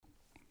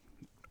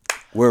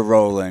We're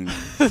rolling.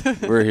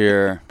 We're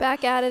here.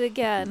 Back at it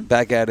again.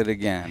 Back at it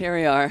again. Here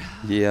we are.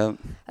 Yep.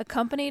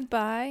 Accompanied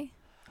by...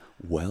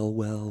 Well.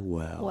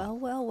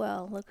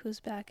 Well. Look who's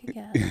back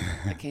again.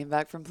 I came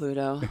back from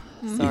Pluto.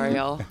 Sorry,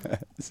 y'all.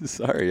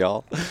 Sorry,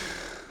 y'all.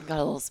 Got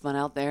a little spun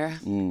out there,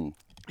 Mm.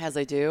 as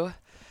I do.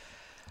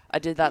 I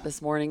did that this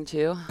morning,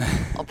 too.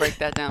 I'll break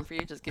that down for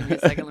you. Just give me a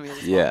second. Let me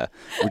just Yeah.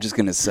 We're just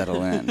going to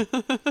settle in.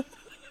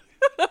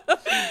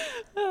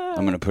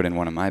 I'm going to put in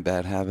one of my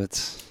bad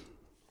habits.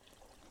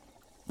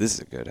 This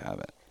is a good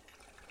habit.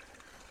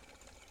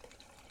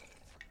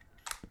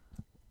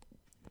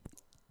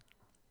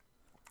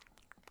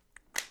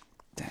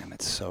 Damn,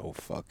 it's so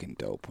fucking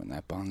dope when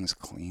that bong's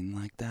clean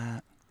like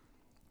that.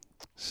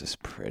 It's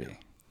just pretty.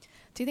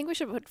 Do you think we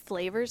should put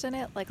flavors in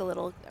it? Like a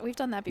little... We've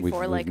done that We've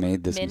before, like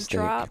made this mint mistake.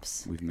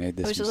 drops. We've made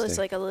this Which mistake. is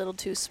like a little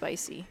too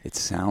spicy. It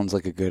sounds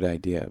like a good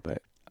idea,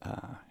 but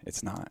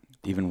it's not.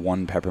 Even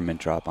one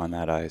peppermint drop on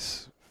that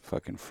ice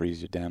fucking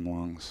freeze your damn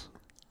lungs.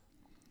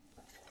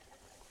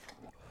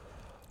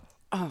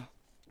 Oh.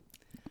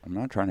 I'm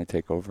not trying to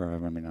take over. I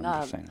mean, I'm No.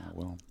 just saying I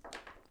will.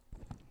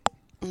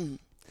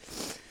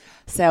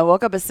 So I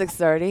woke up at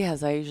 6:30,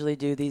 as I usually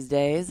do these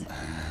days.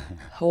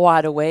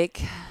 Wide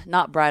awake.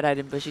 Not bright-eyed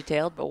and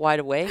bushy-tailed, but wide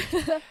awake.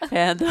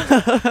 And go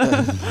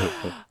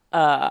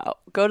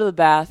to the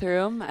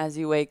bathroom as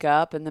you wake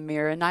up, and the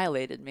mirror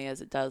annihilated me,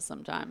 as it does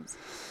sometimes.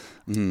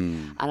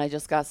 Mm. And I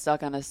just got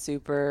stuck on a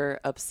super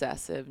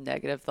obsessive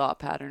negative thought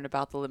pattern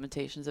about the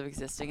limitations of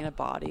existing in a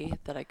body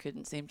that I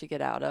couldn't seem to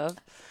get out of.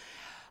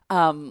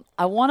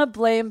 I want to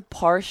blame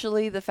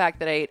partially the fact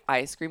that I ate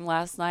ice cream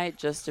last night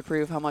just to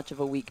prove how much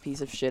of a weak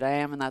piece of shit I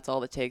am, and that's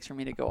all it takes for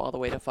me to go all the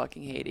way to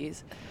fucking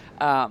Hades.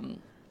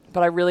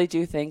 But I really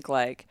do think,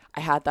 like, I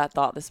had that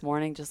thought this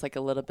morning, just like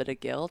a little bit of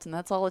guilt, and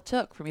that's all it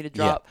took for me to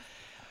drop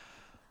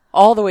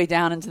all the way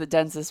down into the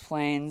densest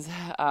plains.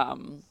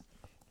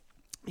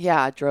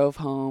 Yeah, I drove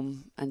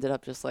home, ended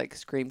up just like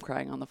scream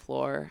crying on the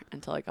floor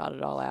until I got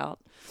it all out.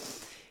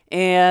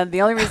 And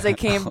the only reason I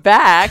came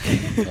back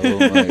Oh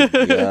my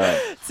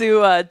God.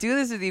 to do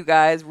this with you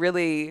guys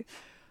really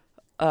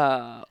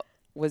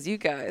was you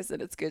guys.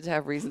 And it's good to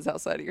have reasons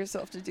outside of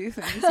yourself to do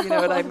things. You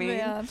know what I Oh, mean?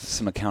 man.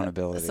 Some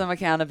accountability. Some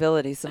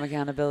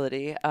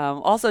accountability.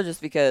 Also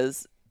just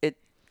because it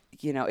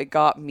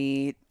got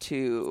me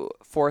to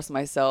force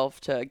myself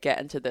to get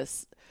into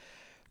this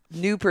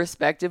new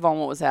perspective on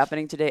what was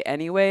happening today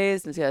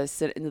anyways, and to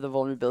sit into the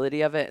vulnerability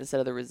of it instead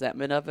of the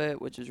resentment of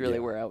it, which is really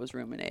where I was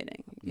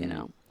ruminating, you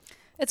know.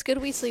 It's good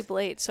we sleep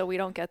late so we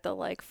don't get the,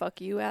 like, fuck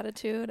you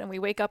attitude. And we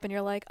wake up and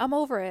you're like, I'm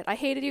over it. I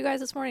hated you guys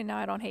this morning. Now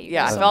I don't hate you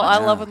Yeah, guys I so felt much.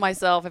 out of love with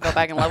myself. I felt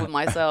back in love with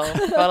myself.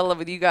 Fell in love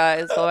with you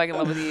guys. Fell back in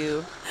love with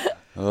you.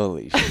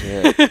 Holy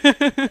shit.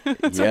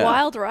 It's a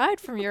wild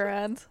ride from your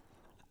end.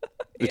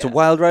 It's a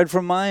wild ride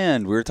from my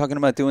end. We were talking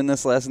about doing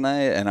this last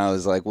night, and I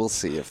was like, we'll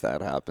see if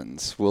that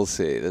happens. We'll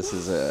see. This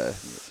is a...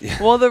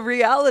 Well, the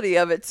reality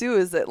of it, too,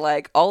 is that,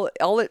 like, all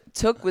it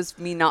took was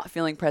me not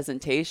feeling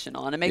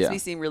presentational. And it makes me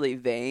seem really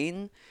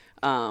vain.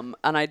 And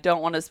I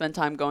don't want to spend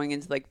time going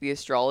into, like, the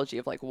astrology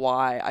of, like,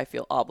 why I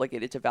feel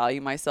obligated to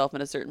value myself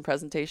in a certain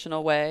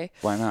presentational way.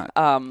 Why not?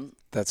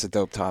 That's a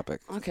dope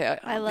topic. Okay,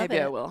 I love maybe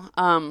it. I will.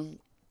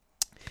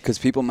 Because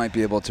people might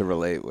be able to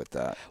relate with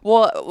that.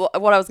 Well,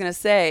 what I was going to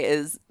say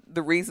is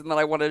the reason that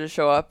I wanted to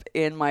show up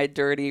in my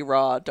dirty,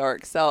 raw,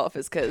 dark self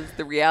is because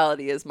the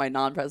reality is my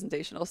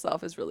non-presentational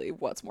self is really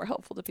what's more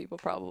helpful to people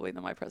probably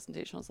than my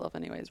presentational self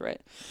anyways,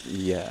 right?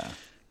 Yeah.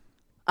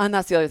 And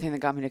that's the other thing that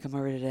got me to come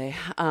over today.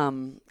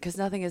 Because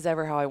nothing is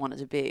ever how I want it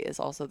to be is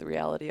also the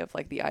reality of,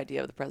 like, the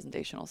idea of the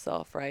presentational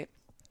self, right?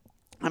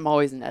 I'm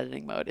always in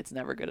editing mode. It's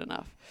never good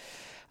enough.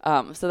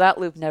 So that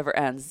loop never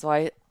ends. So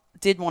I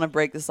did want to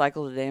break the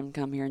cycle today and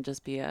come here and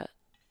just be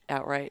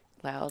outright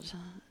loud,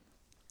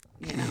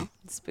 you know,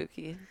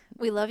 spooky.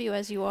 We love you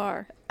as you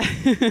are.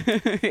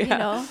 Yeah. You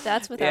know,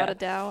 that's without a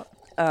doubt.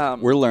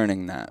 We're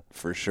learning that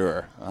for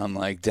sure. I'm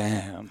like,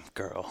 damn,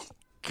 girl.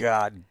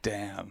 God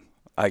damn.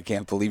 I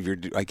can't believe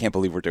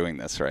we're doing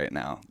this right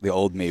now. The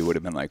old me would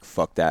have been like,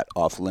 fuck that,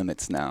 off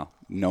limits now.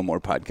 No more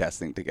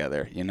podcasting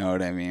together. You know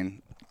what I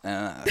mean?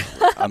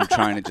 I'm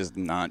trying to just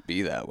not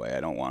be that way. I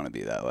don't want to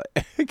be that way.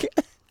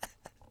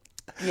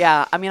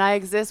 Yeah, I mean,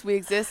 we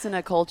exist in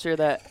a culture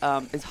that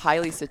is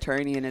highly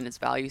Saturnian in its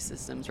value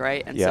systems,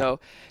 right? And so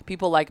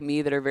people like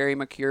me that are very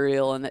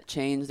mercurial and that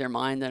change their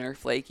mind and are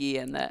flaky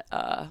and that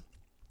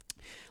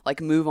like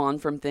move on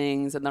from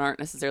things and that aren't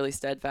necessarily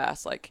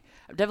steadfast, like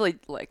definitely,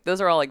 like,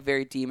 those are all, like,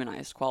 very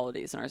demonized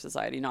qualities in our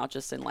society, not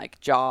just in, like,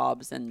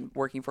 jobs and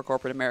working for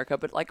corporate America,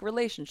 but, like,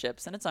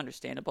 relationships. And it's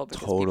understandable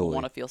because people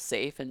want to feel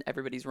safe and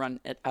everybody's run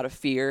out of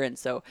fear. And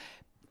so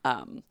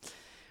I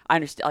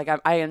understand,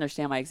 like, I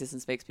understand my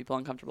existence makes people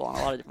uncomfortable on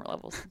a lot of different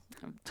levels.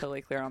 I'm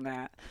totally clear on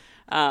that.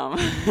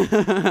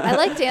 I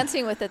like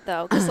dancing with it,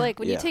 though, because, like,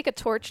 when you take a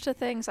torch to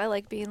things, I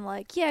like being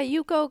like, yeah,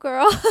 you go,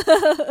 girl.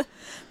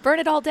 Burn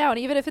it all down,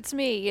 even if it's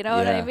me. You know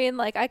what I mean?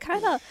 Like, I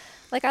kind of,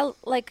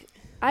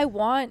 I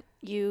want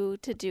you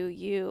to do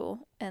you,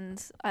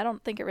 and I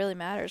don't think it really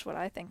matters what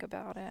I think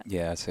about it.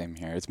 Yeah, same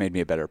here. It's made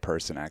me a better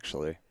person,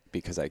 actually.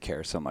 because I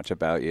care so much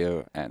about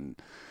you. And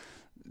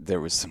there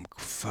was some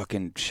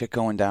fucking shit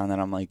going down that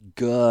I'm like,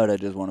 good, I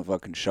just want to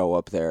fucking show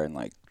up there and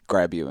like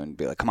grab you and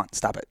be like, come on,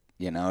 stop it.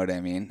 You know what I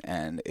mean?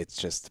 And it's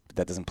just,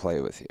 that doesn't play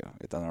with you.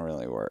 It doesn't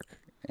really work.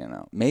 You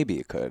know, maybe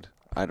it could.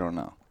 I don't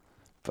know.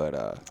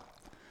 But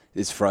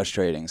it's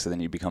frustrating. So then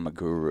you become a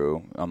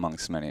guru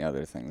amongst many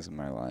other things in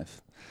my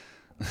life.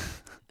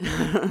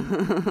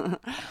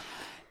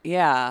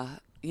 Yeah.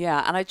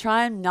 And I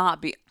try and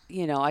not be,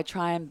 I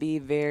try and be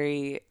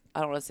very, I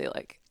don't want to say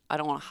like, I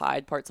don't want to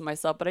hide parts of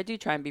myself, but I do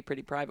try and be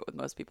pretty private with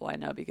most people I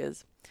know,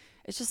 because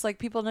it's just like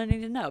people don't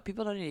need to know.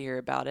 People don't need to hear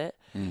about it.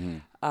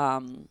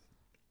 Mm-hmm.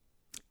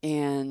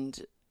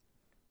 And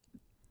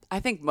I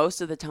think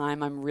most of the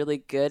time I'm really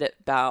good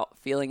about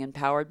feeling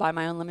empowered by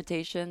my own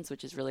limitations,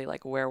 which is really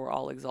like where we're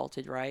all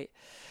exalted, right?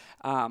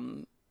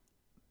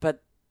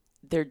 But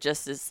there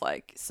just is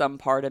like some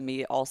part of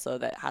me also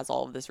that has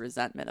all of this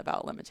resentment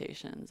about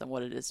limitations and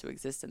what it is to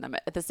exist in them.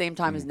 At the same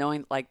time as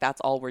knowing like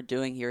that's all we're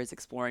doing here is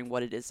exploring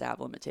what it is to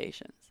have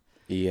limitations.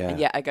 Yeah.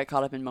 And I got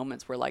caught up in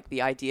moments where like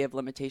the idea of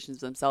limitations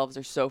themselves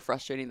are so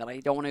frustrating that I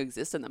don't want to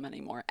exist in them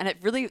anymore. And it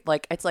really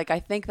like, it's like I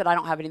think that I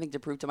don't have anything to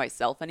prove to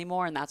myself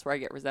anymore. And that's where I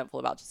get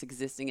resentful about just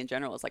existing in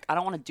general. It's like, I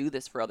don't want to do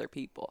this for other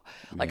people.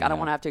 Like, I don't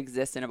want to have to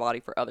exist in a body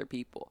for other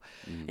people.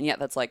 And yet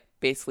that's like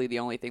basically the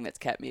only thing that's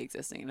kept me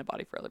existing in a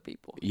body for other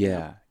people.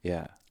 Yeah.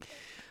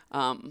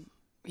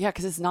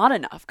 Because it's not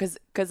enough.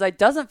 Because it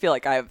doesn't feel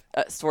like I have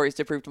stories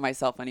to prove to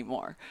myself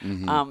anymore.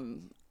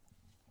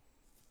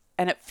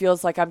 And it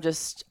feels like I'm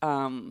just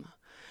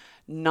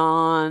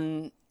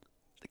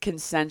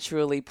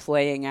non-consensually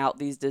playing out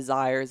these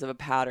desires of a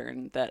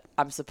pattern that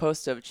I'm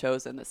supposed to have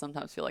chosen, that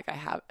sometimes feel like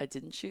I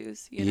didn't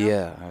choose.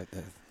 Yeah,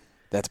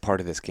 that's part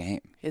of this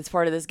game. It's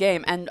part of this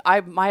game. And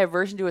my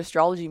aversion to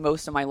astrology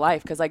most of my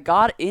life, because I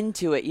got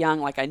into it young,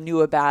 like I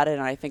knew about it,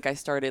 and I think I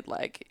started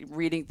like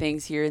reading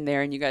things here and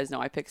there, and you guys know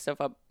I pick stuff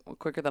up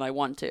quicker than I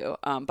want to.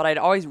 But I'd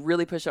always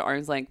really push at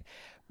arm's length,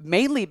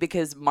 mainly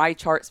because my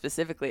chart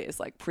specifically is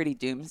like pretty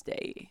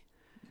doomsday.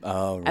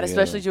 Oh, really? And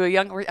especially to a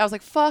young, I was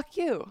like, fuck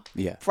you.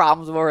 Yeah.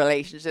 Problems with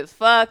relationships.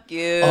 Fuck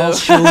you. I'll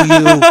show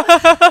you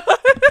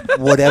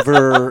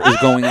whatever is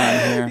going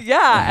on here.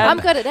 Yeah. I'm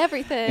good at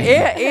everything.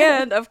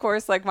 And of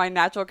course, like my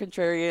natural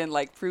contrarian,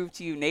 like prove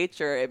to you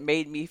nature, it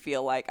made me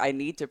feel like I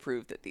need to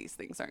prove that these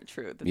things aren't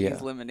true, that these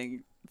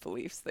limiting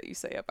beliefs that you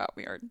say about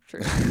me aren't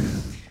true.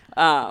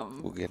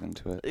 We'll get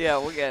into it. Yeah,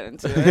 we'll get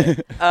into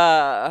it.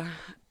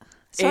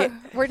 So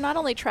we're not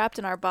only trapped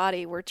in our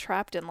body, we're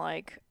trapped in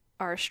like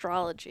our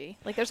astrology.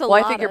 Like there's a lot.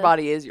 Well, I think your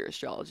body is your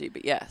astrology,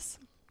 but yes.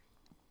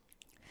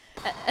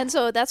 And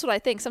so that's what I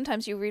think.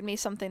 Sometimes you read me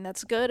something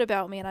that's good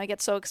about me and I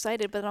get so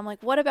excited, but I'm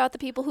like, what about the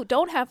people who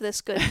don't have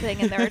this good thing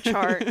in their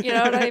chart? You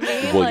know what I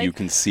mean? Well, you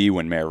can see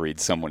when Mare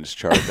reads someone's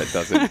chart that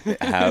doesn't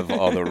have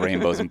all the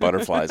rainbows and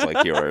butterflies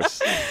like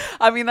yours.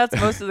 I mean, that's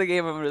most of the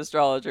game of an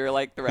astrologer.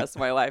 Like the rest of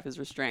my life is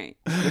restraint.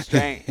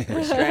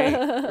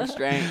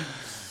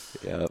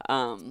 Yep.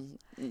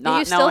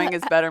 Not knowing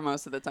is better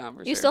most of the time.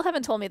 You still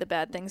haven't told me the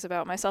bad things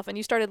about myself, and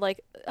you started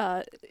like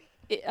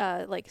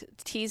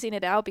teasing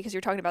it out because you're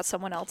talking about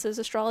someone else's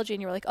astrology,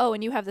 and you were like, "Oh,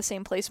 and you have the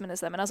same placement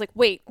as them," and I was like,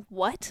 "Wait,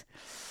 what?"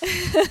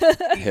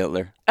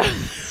 Hitler.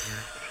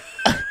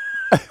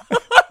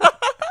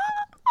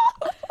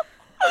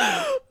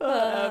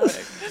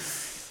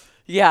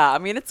 Yeah, I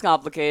mean, it's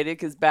complicated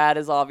because bad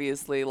is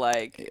obviously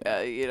like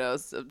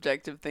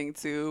subjective thing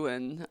too,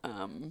 and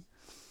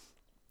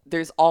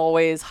there's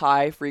always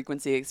high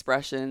frequency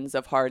expressions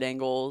of hard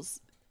angles.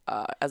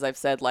 As I've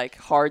said, like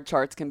hard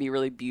charts can be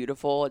really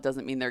beautiful. It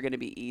doesn't mean they're going to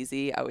be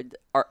easy. I would,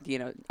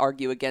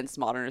 argue against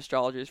modern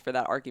astrologers for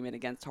that argument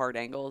against hard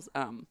angles.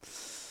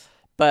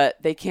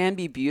 But they can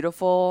be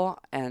beautiful,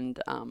 and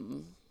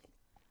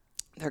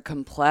they're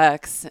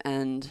complex.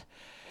 And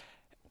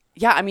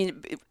yeah, I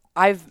mean,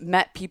 I've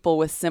met people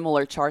with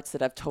similar charts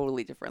that have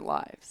totally different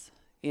lives.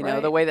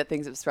 The way that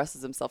things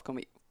expresses themselves can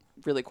be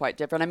really quite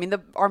different. I mean,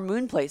 our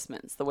moon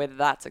placements, the way that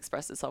that's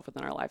expressed itself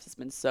within our lives has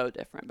been so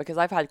different, because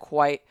I've had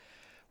quite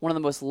one of the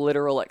most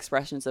literal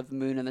expressions of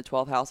moon in the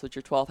 12th house, which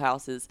your 12th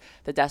house is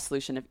the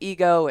dissolution of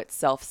ego, it's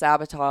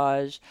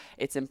self-sabotage,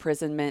 it's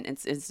imprisonment,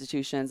 it's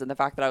institutions, and the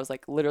fact that I was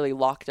like literally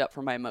locked up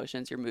from my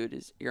emotions. Your mood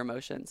is your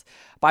emotions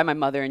by my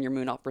mother, and your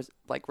moon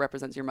like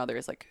represents your mother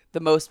is like the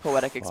most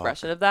poetic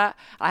expression of that.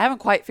 I haven't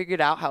quite figured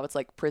out how it's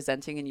like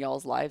presenting in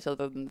y'all's lives,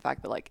 other than the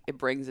fact that like it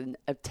brings an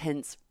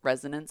intense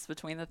resonance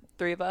between the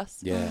three of us.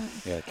 Yeah.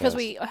 Because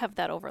we have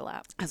that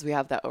overlap.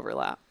 Yeah,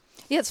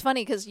 it's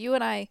funny because you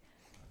and I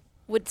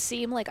would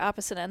seem like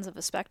opposite ends of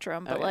a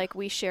spectrum, but like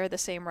we share the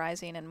same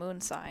rising and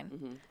moon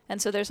sign.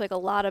 And so there's like a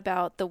lot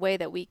about the way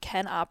that we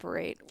can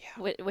operate,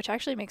 which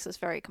actually makes us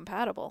very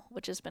compatible,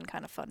 which has been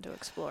kind of fun to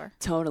explore.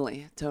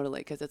 Totally.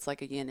 Because it's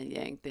like a yin and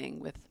yang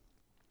thing with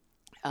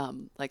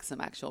like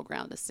some actual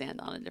ground to stand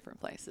on in different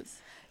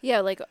places. Yeah,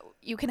 like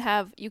you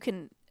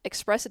can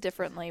express it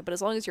differently, but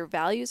as long as your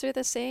values are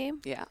the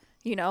same,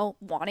 you know,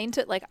 wanting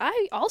to, like,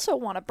 I also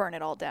want to burn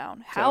it all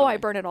down. How Totally. I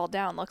burn it all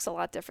down looks a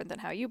lot different than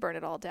how you burn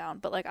it all down.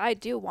 But, like, I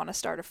do want to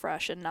start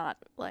afresh and not,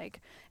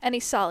 like, any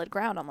solid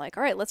ground. I'm like,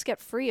 all right, let's get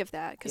free of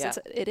that, because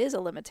it is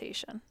a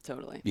limitation.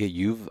 Totally. Yeah,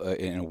 you've,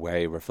 in a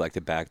way,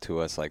 reflected back to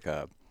us like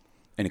an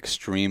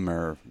extreme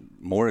or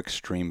more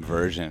extreme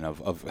version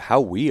of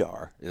how we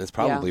are. That's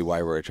probably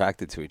why we're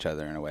attracted to each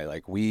other in a way.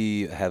 Like,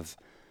 we have,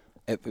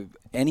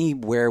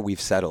 anywhere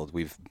we've settled,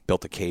 we've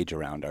built a cage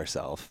around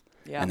ourselves.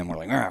 Yeah. And then we're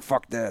like,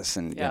 fuck this.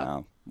 And, you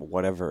know,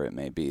 whatever it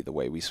may be, the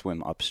way we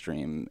swim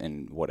upstream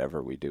in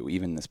whatever we do,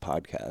 even this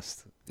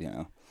podcast, you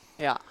know.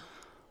 Yeah.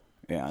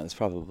 Yeah, it's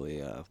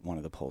probably one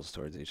of the pulls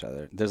towards each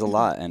other. There's a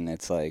lot, and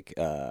it's like,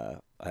 I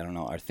don't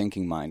know, our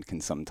thinking mind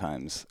can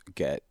sometimes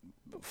get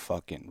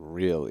fucking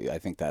really, I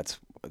think that's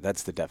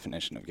the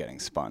definition of getting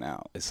spun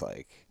out. It's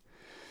like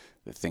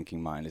the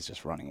thinking mind is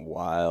just running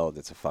wild.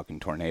 It's a fucking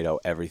tornado.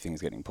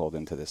 Everything's getting pulled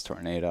into this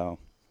tornado.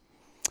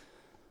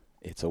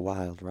 It's a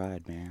wild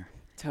ride, man.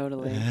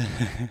 Totally.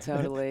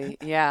 Totally.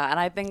 Yeah. And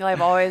I think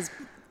I've always,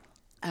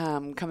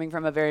 coming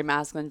from a very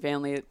masculine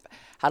family,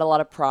 had a lot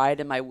of pride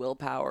in my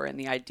willpower and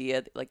the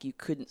idea that, like, you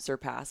couldn't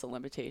surpass a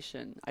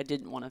limitation. I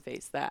didn't want to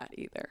face that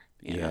either.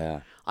 You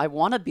know? I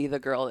want to be the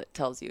girl that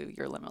tells you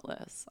you're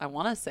limitless. I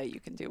want to say you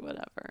can do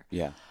whatever.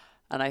 Yeah.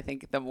 And I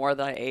think the more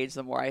that I age,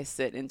 the more I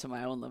sit into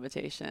my own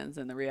limitations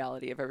and the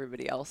reality of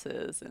everybody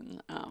else's.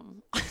 And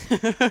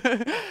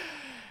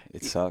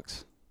it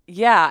sucks.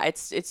 Yeah,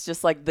 it's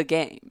just like the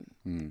game.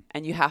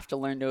 And you have to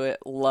learn to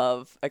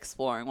love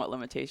exploring what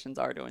limitations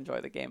are to enjoy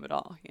the game at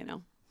all, you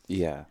know?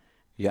 Yeah.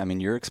 Yeah, I mean,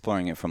 you're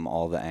exploring it from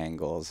all the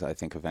angles. I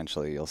think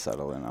eventually you'll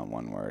settle in on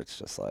one where it's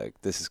just like,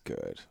 this is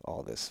good.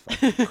 All this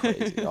fucking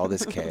crazy, all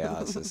this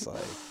chaos is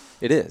like,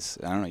 it is.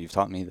 I don't know. You've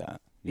taught me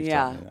that.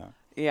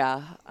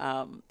 Yeah.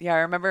 I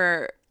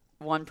remember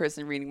one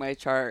person reading my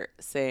chart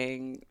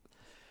saying,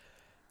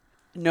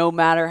 no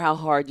matter how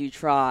hard you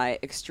try,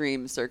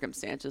 extreme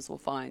circumstances will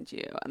find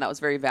you. And that was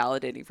very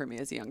validating for me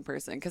as a young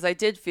person. Because I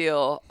did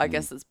feel, I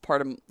guess as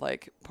part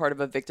of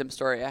a victim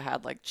story I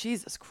had, like,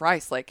 Jesus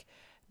Christ, like,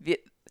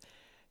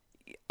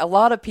 a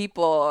lot of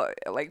people,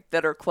 like,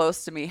 that are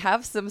close to me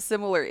have some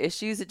similar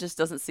issues. It just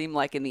doesn't seem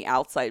like in the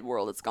outside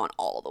world it's gone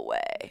all the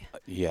way.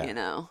 Yeah. You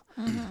know?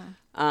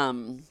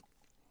 Mm-hmm.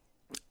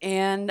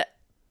 And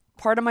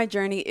part of my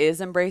journey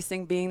is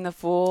embracing being the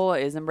fool,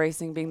 is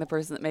embracing being the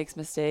person that makes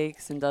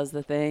mistakes and does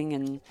the thing.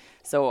 And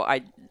so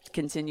I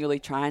continually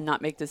try and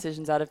not make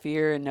decisions out of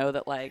fear and know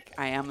that, like,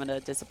 I am going to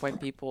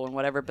disappoint people and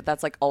whatever, but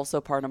that's, like, also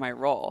part of my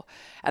role.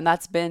 And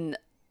that's been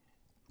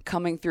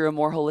coming through a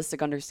more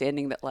holistic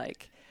understanding that,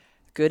 like,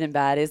 good and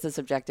bad is a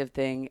subjective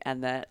thing,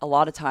 and that a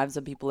lot of times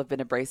when people have been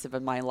abrasive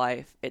in my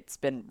life, it's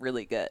been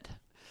really good.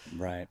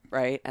 Right.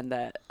 And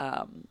that,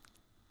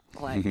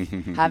 like,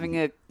 having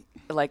a,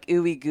 like,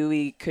 ooey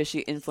gooey cushy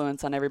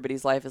influence on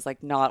everybody's life is,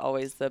 like, not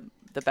always the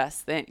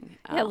best thing.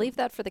 Leave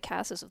that for the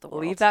Casses of the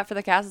world. Leave that for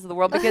the Casses of the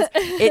world, because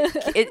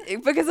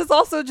because it's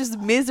also just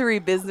misery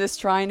business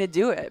trying to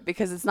do it,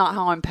 because it's not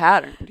how I'm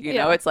patterned. You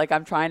know, it's like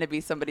I'm trying to be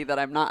somebody that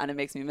I'm not, and it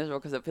makes me miserable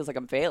because it feels like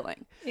I'm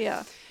failing.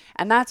 Yeah.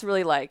 And that's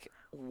really, like,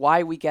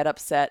 why we get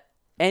upset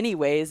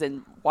anyways,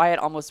 and why it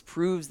almost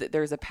proves that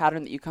there's a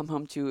pattern that you come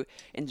home to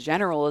in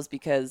general, is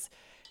because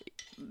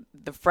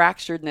the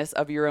fracturedness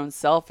of your own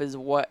self is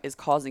what is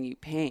causing you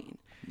pain.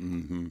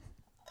 Mm-hmm.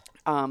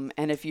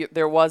 And if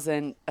there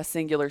wasn't a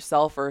singular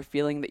self or a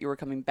feeling that you were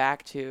coming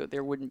back to,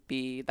 there wouldn't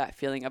be that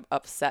feeling of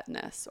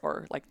upsetness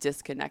or, like,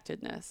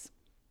 disconnectedness,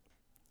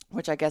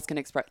 which I guess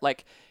can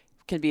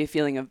be a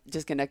feeling of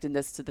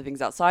disconnectedness to the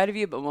things outside of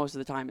you, but most of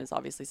the time is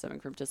obviously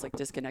stemming from just, like,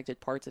 disconnected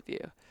parts of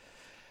you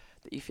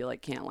that you feel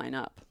like can't line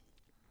up.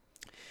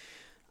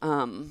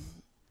 And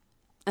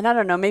I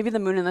don't know, maybe the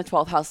moon in the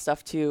 12th house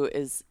stuff too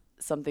is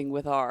something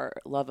with our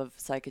love of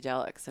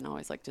psychedelics and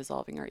always, like,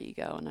 dissolving our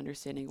ego and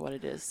understanding what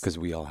it is. Because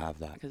we all have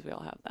that.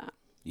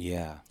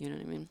 Yeah. You know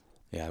what I mean?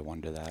 Yeah, I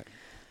wonder that.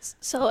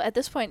 So at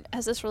this point,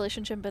 has this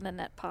relationship been a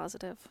net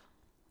positive?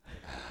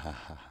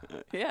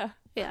 Yeah.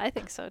 Yeah, I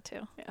think so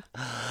too. Yeah.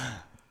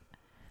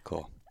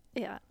 Cool.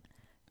 Yeah.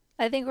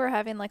 I think we're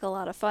having, like, a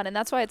lot of fun, and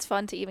that's why it's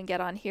fun to even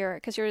get on here,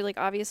 because you're, like,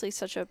 obviously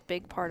such a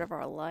big part of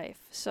our life.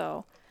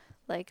 So,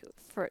 like,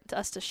 for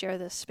us to share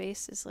this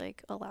space is,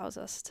 like, allows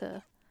us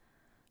to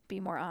be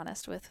more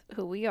honest with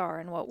who we are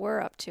and what we're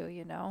up to,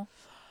 you know?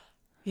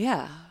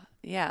 Yeah.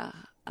 Yeah.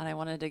 And I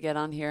wanted to get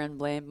on here and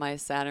blame my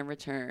Saturn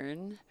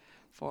return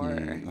for,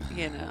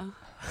 you know,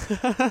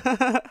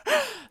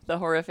 the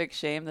horrific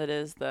shame that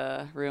is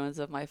the ruins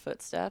of my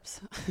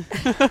footsteps.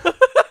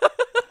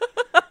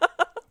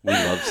 We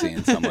love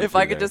seeing someone. If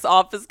I could just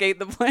obfuscate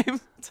the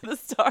blame to the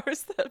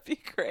stars, that'd be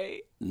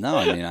great. No,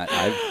 I mean,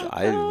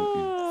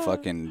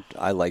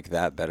 I like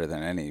that better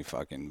than any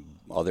fucking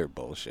other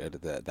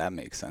bullshit. That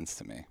makes sense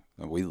to me.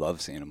 We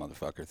love seeing a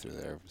motherfucker through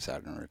their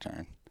Saturn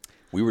return.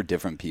 We were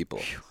different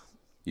people.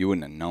 You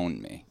wouldn't have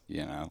known me,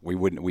 you know. We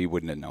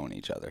wouldn't have known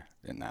each other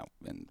when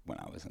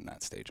I was in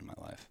that stage of my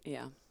life.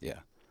 Yeah. Yeah.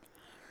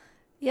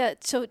 Yeah.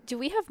 So do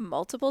we have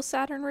multiple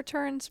Saturn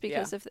returns?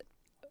 Because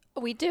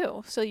We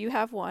do. So you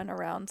have one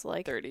around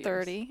like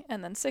 30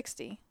 and then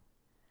 60.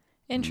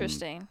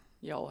 Interesting.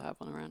 Y'all have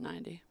one around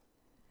 90.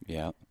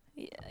 Yeah.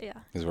 Yeah.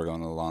 Because we're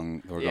going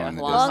going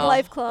the long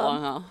life club.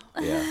 Long haul.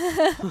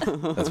 Yeah.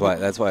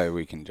 That's why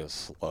we can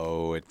just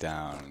slow it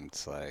down.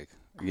 It's like,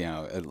 you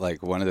know,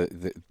 like one of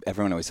the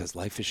everyone always says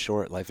life is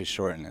short,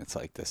 and it's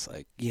like this,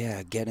 like,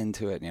 yeah, get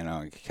into it. You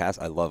know, Cass,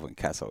 I love when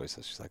Cass always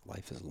says, she's like,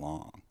 life is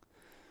long,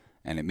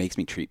 and it makes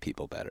me treat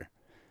people better,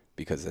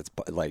 because it's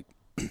like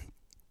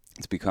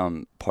it's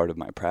become part of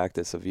my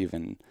practice of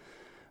even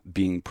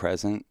being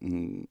present.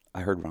 And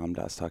I heard Ram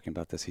Dass talking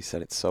about this. He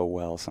said it so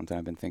well, something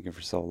I've been thinking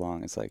for so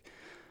long. It's like,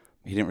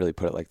 he didn't really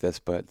put it like this,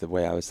 but the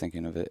way I was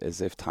thinking of it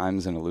is, if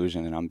time's an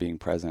illusion and I'm being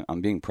present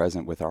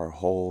with our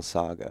whole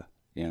saga.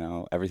 You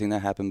know, everything that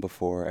happened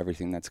before,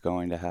 everything that's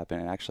going to happen,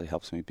 it actually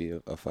helps me be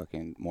a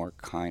fucking more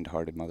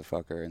kind-hearted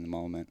motherfucker in the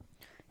moment.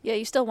 Yeah,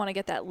 you still want to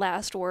get that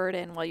last word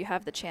in while you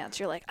have the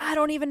chance. You're like, I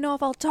don't even know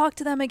if I'll talk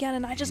to them again,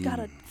 and I just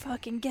gotta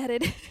fucking get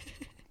it.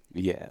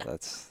 Yeah,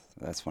 that's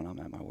when I'm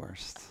at my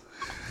worst.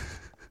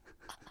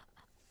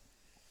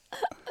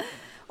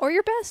 Or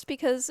your best,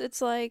 because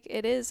it's like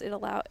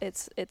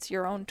it's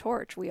your own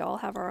torch. We all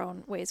have our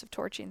own ways of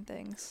torching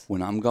things.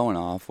 When I'm going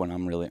off, when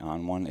I'm really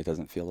on one, it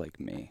doesn't feel like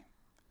me.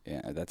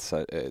 Yeah, that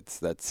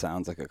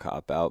sounds like a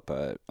cop out,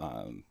 but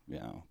you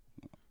know,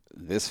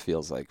 this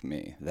feels like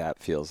me.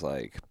 That feels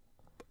like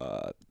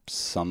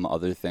some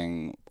other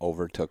thing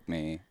overtook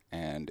me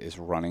and is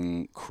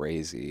running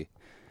crazy.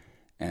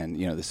 And,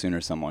 you know, the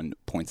sooner someone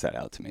points that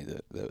out to me,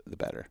 the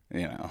better.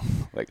 You know,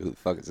 like, who the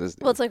fuck is this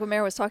dude? Well, it's like what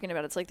Mary was talking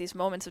about. It's like these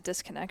moments of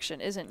disconnection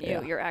isn't you.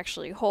 Yeah. You're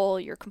actually whole,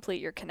 you're complete,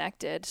 you're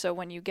connected. So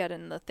when you get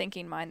in the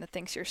thinking mind that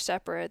thinks you're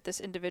separate, this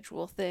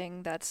individual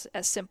thing that's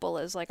as simple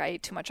as, like, I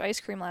ate too much ice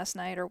cream last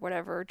night, or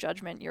whatever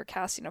judgment you're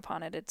casting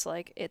upon it, it's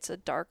like it's a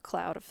dark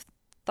cloud of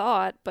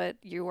thought, but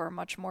you are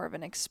much more of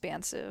an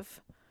expansive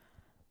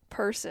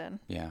person.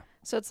 Yeah.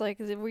 So it's like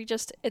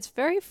it's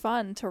very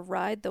fun to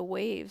ride the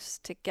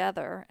waves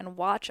together and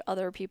watch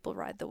other people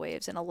ride the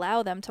waves and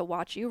allow them to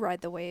watch you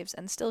ride the waves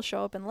and still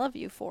show up and love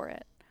you for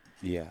it.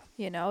 Yeah.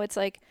 You know, it's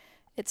like,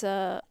 it's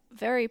a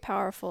very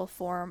powerful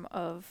form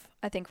of,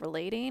 I think,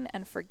 relating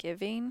and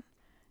forgiving,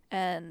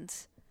 and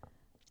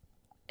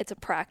it's a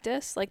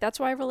practice. Like, that's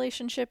why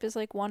relationship is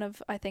like one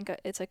of, I think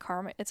it's a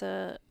karma, it's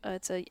a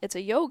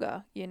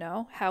yoga, you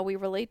know, how we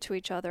relate to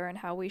each other and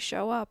how we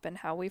show up and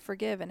how we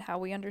forgive and how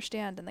we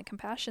understand and the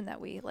compassion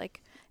that we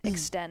like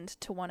extend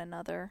to one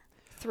another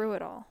through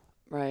it all.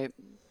 Right.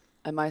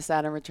 And my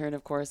Saturn return,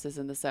 of course, is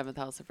in the 7th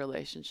house of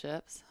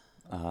relationships.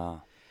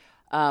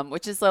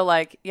 Which is so,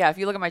 like, yeah, if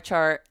you look at my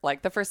chart,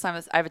 like, the first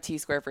time I have a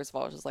T-square, first of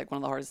all, which is like one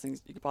of the hardest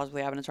things you could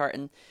possibly have in a chart.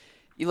 And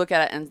you look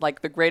at it, and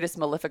like the greatest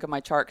malefic of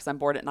my chart, because I'm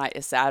bored at night,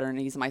 is Saturn, and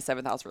he's in my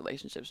 7th house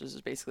relationships, which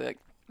is basically like,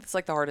 it's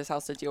like the hardest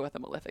house to deal with a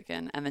malefic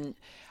in. And then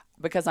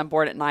because I'm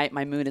bored at night,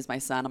 my moon is my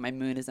sun, and my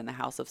moon is in the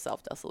house of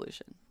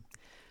self-dissolution.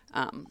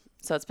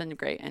 So it's been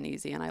great and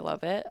easy, and I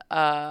love it.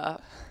 I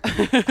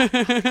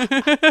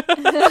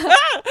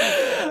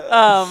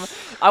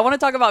want to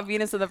talk about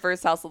Venus in the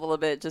 1st house a little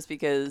bit, just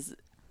because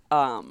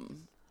I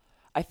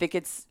think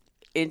it's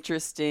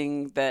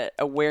interesting that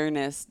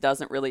awareness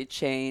doesn't really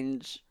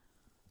change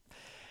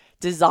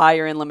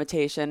desire and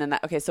limitation. And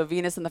that, okay, so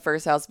Venus in the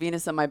 1st house,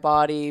 Venus in my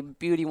body,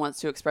 beauty wants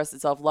to express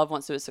itself, love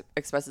wants to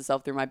express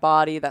itself through my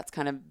body. That's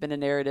kind of been a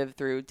narrative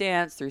through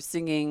dance, through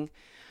singing.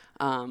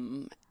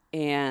 Before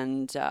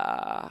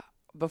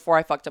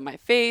I fucked up my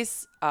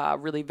face,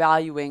 really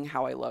valuing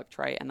how I looked,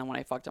 right? And then when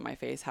I fucked up my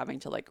face, having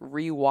to like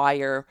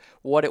rewire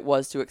what it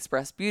was to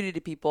express beauty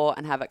to people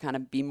and have it kind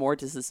of be more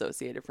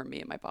disassociated from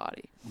me and my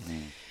body.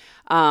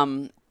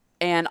 Mm-hmm.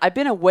 And I've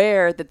been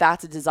aware that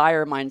that's a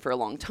desire of mine for a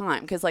long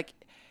time, because like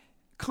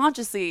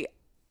consciously,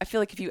 I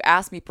feel like if you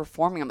ask me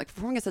performing, I'm like,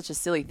 performing is such a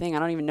silly thing. I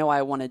don't even know why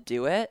I want to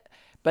do it.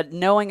 But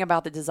knowing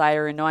about the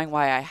desire and knowing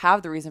why I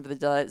have the reason for the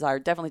desire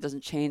definitely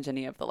doesn't change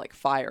any of the like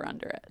fire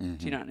under it. Mm-hmm.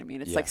 Do you know what I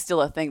mean? It's like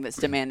still a thing that's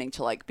demanding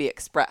to like be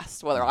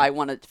expressed, whether I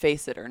want to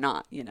face it or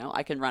not. You know,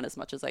 I can run as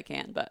much as I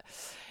can, but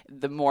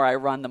the more I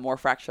run, the more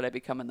fractured I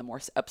become and the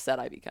more upset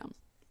I become.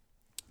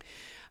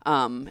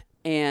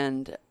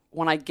 And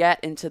when I get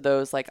into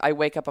those, like I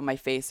wake up and my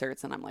face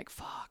hurts and I'm like,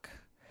 fuck.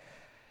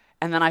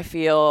 And then I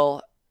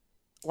feel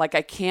like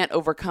I can't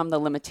overcome the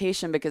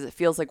limitation, because it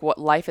feels like what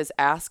life is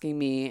asking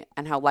me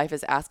and how life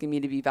is asking me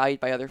to be valued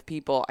by other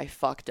people, I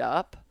fucked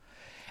up.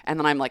 And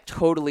then I'm like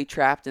totally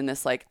trapped in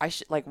this, like,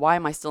 why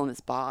am I still in this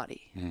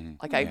body? Mm-hmm.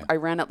 Like I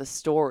ran out the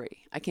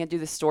story. I can't do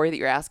the story that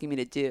you're asking me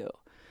to do.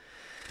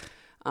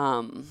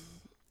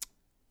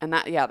 And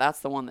that's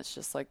the one that's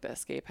just like the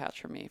escape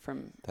hatch for me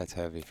from, that's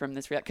heavy, from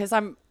this because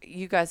I'm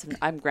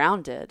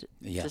grounded,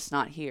 just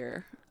not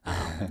here.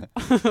 But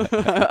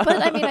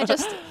I mean,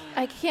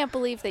 I can't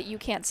believe that you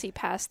can't see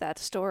past that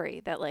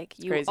story, that like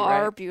you crazy,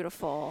 are right?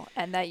 Beautiful,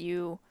 and that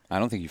you, I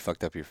don't think you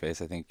fucked up your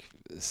face. I think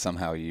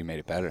somehow you made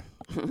it better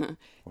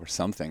or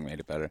something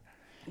made it better.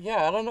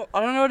 Yeah. I don't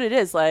know what it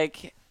is.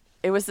 Like,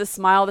 it was this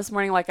smile this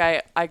morning. Like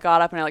I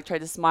got up and I like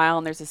tried to smile,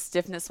 and there's a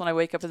stiffness when I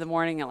wake up in the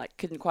morning and like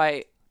couldn't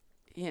quite,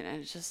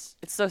 it's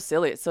so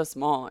silly. It's so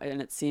small,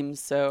 and it seems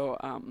so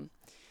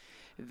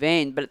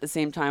vain. But at the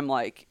same time,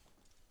 like,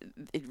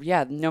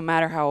 no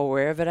matter how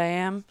aware of it I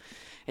am,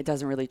 it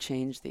doesn't really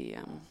change the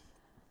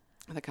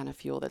kind of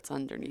fuel that's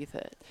underneath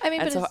it. I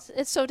mean, and but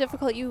it's so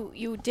difficult.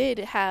 You did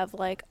have,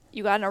 like,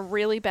 you got in a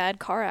really bad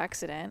car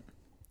accident,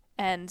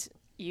 and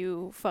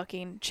you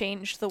fucking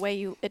changed the way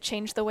you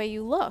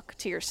look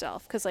to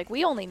yourself. Because, like,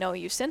 we only know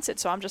you since it,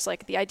 so I'm just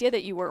like, the idea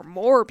that you were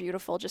more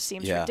beautiful just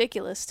seems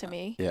ridiculous to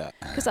me. Yeah.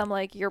 Because I'm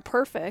like, you're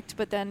perfect,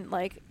 but then,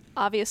 like,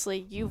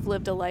 obviously you've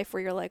lived a life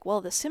where you're like, well,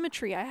 the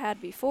symmetry I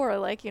had before,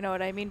 like, you know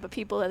what I mean? But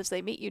people, as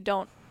they meet you,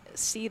 don't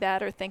see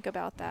that or think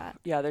about that.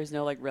 Yeah, there's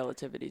no, like,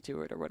 relativity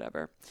to it or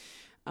whatever.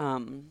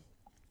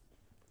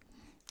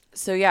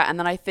 So yeah, and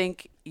then I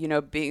think,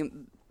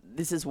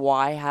 this is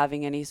why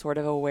having any sort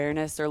of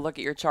awareness or look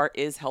at your chart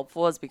is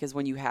helpful, is because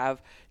when you have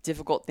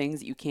difficult things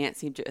that you can't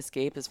seem to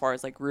escape, as far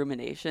as like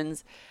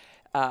ruminations,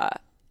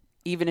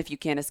 even if you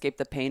can't escape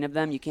the pain of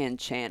them, you can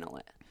channel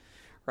it.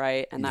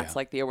 Right. And that's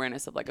like the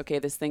awareness of like, okay,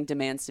 this thing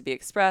demands to be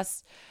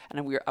expressed. And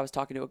I was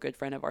talking to a good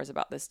friend of ours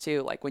about this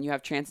too. Like, when you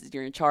have transits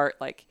in your chart,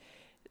 like,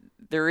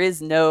 there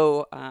is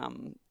no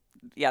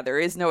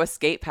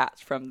escape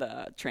hatch from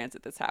the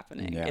transit that's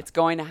happening. Yeah. It's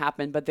going to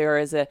happen, but there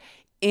is a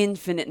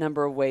infinite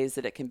number of ways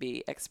that it can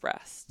be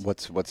expressed.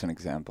 What's an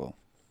example?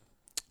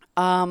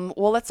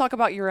 Well, let's talk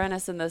about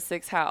Uranus in the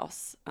 6th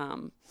house,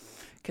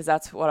 because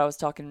that's what I was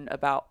talking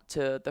about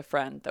to the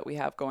friend that we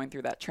have going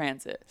through that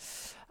transit.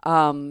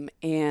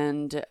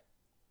 And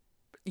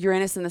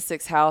Uranus in the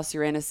 6th house,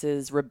 Uranus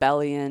is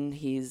rebellion.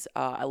 He's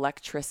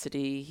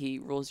electricity. He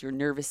rules your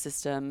nervous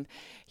system.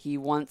 He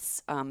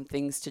wants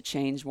things to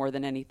change more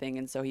than anything,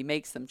 and so he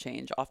makes them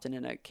change, often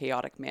in a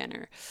chaotic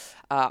manner.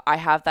 I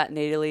have that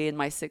natally in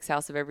my 6th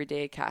house of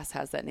everyday. Cass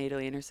has that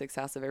natally in her 6th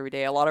house of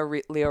everyday. A lot of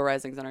Leo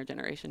risings in our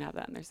generation have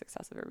that in their 6th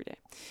house of everyday.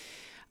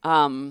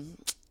 And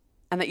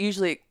that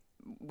usually,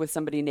 with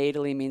somebody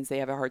natally, means they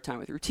have a hard time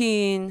with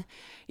routine,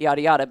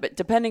 yada yada. But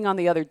depending on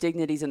the other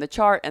dignities in the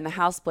chart and the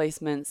house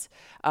placements,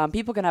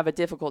 people can have a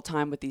difficult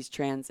time with these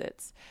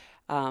transits.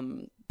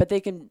 But they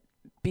can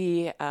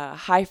be a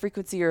high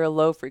frequency or a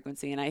low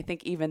frequency, and I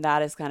think even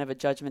that is kind of a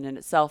judgment in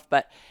itself.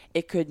 But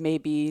it could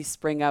maybe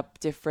spring up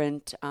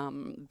different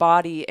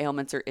body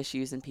ailments or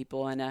issues in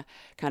people in a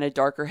kind of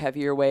darker,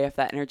 heavier way if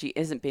that energy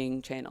isn't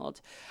being channeled.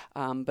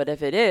 But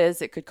if it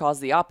is, it could cause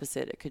the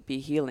opposite. It could be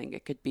healing.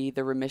 It could be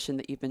the remission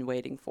that you've been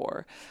waiting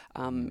for.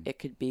 It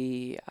could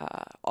be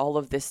all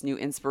of this new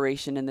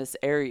inspiration in this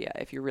area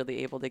if you're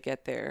really able to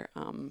get there,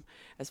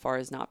 as far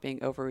as not being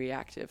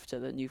overreactive to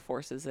the new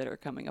forces that are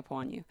coming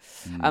upon you.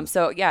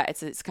 So yeah,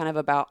 it's kind of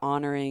about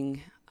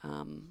honoring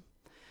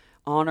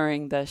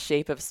the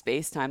shape of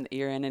space-time that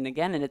you're in. And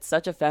again, and it's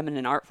such a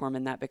feminine art form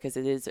in that, because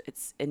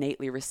it's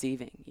innately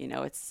receiving,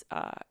 it's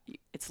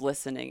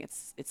listening.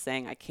 It's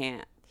saying, I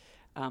can't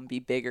be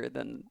bigger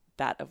than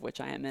that of which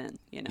I am in,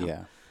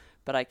 Yeah.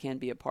 But I can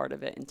be a part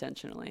of it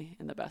intentionally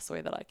in the best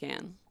way that I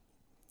can.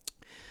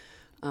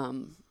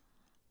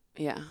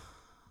 Yeah.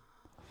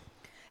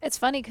 It's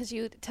funny because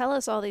you tell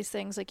us all these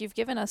things, like, you've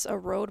given us a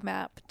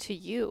roadmap to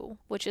you,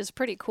 which is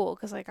pretty cool,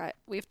 because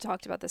we've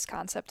talked about this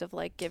concept of,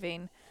 like,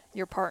 giving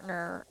your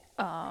partner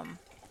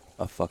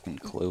a fucking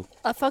clue,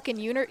 a fucking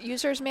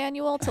user's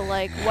manual to,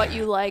 like, what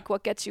you like,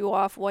 what gets you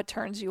off, what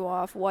turns you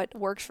off, what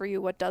works for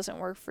you, what doesn't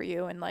work for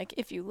you. And, like,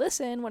 if you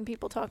listen when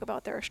people talk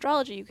about their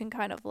astrology, you can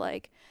kind of,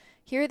 like,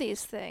 hear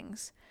these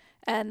things.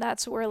 And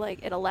that's where,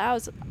 like,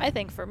 I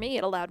think for me,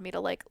 it allowed me to,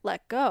 like,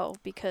 let go,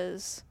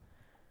 because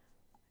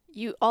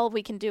all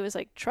we can do is,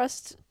 like,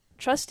 trust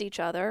each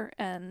other,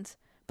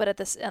 but at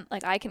this end,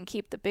 like, I can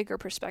keep the bigger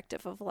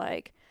perspective of,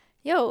 like,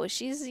 yo,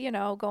 she's,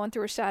 going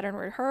through her Saturn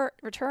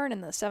return in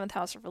the 7th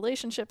house of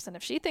relationships, and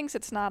if she thinks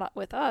it's not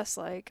with us,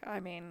 like, I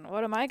mean,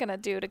 what am I gonna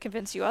do to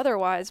convince you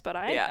otherwise? But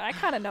I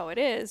kind of know it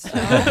is. So.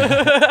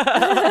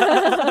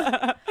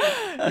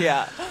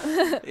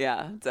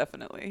 Yeah,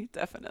 definitely.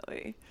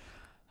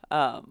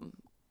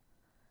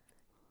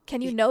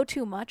 Can you know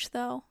too much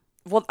though?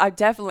 Well, I've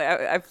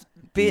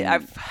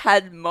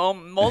had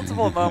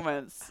multiple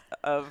moments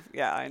of,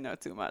 I know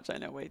too much. I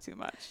know way too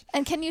much.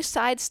 And can you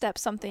sidestep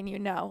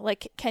something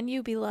Like, can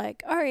you be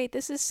like, all right,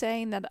 this is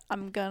saying that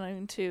I'm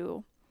going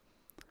to...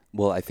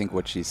 Well, I think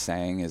what she's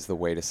saying is the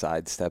way to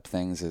sidestep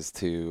things is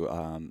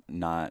to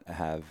not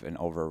have an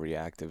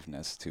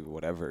overreactiveness to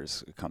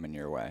whatever's coming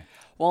your way.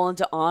 Well, and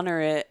to honor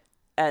it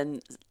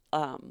and...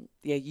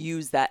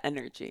 use that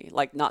energy,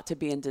 like, not to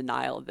be in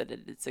denial that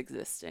it's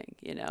existing,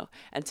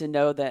 and to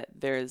know that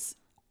there's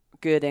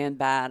good and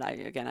bad.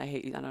 I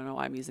don't know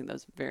why I'm using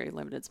those very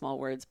limited small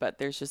words, but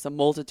there's just a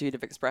multitude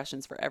of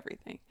expressions for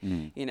everything,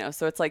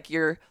 so it's like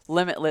you're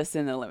limitless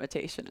in the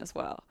limitation as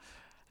well.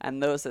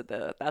 And that's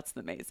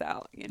the maze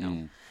out,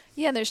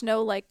 Yeah, and there's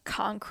no, like,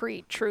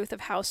 concrete truth of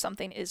how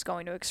something is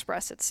going to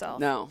express itself.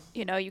 No.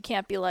 You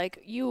can't be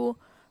like, you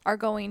are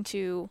going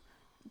to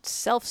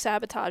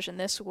self-sabotage in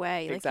this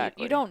way.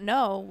 Exactly. Like you don't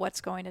know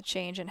what's going to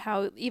change, and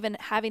how even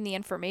having the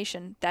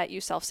information that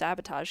you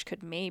self-sabotage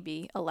could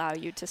maybe allow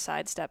you to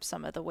sidestep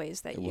some of the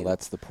ways that Well,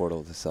 that's the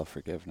portal to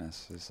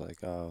self-forgiveness. It's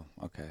like, oh,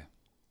 okay.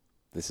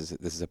 This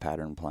is a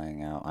pattern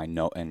playing out. I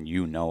know, and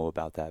you know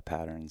about that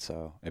pattern,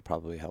 so it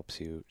probably helps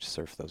you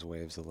surf those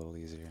waves a little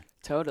easier.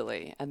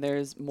 Totally. And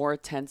there's more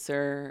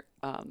tenser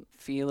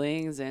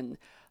feelings and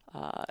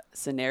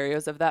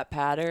scenarios of that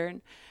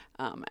pattern.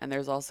 And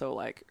there's also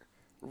like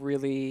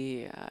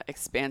really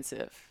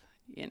expansive,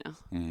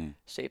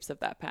 shapes of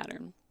that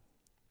pattern.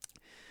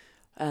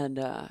 And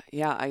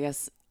I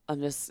guess I'm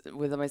just,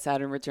 with my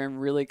Saturn return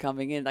really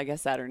coming in, I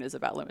guess Saturn is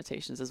about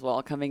limitations as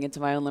well, coming into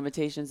my own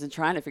limitations and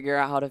trying to figure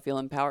out how to feel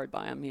empowered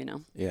by them,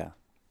 Yeah.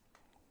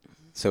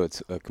 So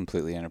it's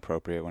completely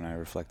inappropriate when I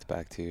reflect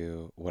back to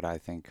you what I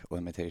think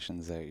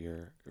limitations that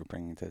you're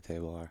bringing to the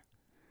table are.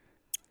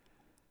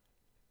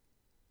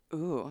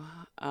 Ooh.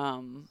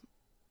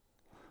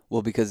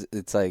 Well, because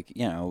it's like,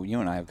 you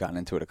and I have gotten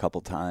into it a couple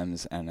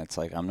times, and it's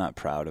like, I'm not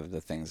proud of the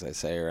things I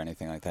say or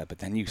anything like that. But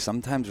then you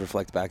sometimes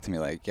reflect back to me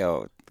like,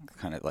 yo,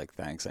 kind of like,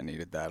 thanks, I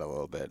needed that a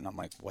little bit. And I'm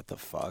like, what the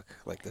fuck?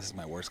 Like, this is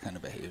my worst kind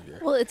of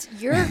behavior. Well, it's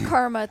your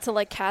karma to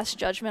like cast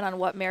judgment on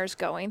what Mare's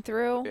going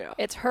through. Yeah.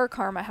 It's her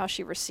karma how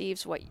she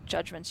receives what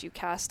judgments you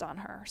cast on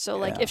her. So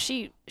like if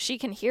she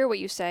can hear what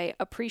you say,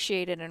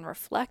 appreciate it and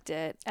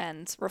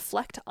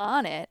reflect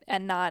on it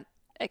and not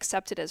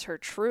accept it as her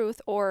truth,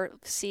 or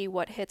see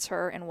what hits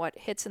her and what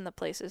hits in the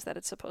places that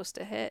it's supposed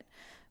to hit.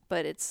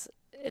 But it's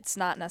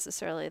not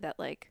necessarily that,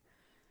 like,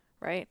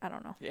 right? I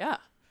don't know. Yeah.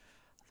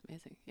 That's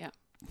amazing. Yeah.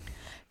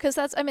 Because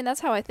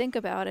that's how I think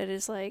about it,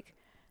 is like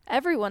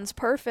everyone's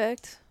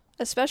perfect,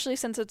 especially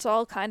since it's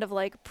all kind of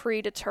like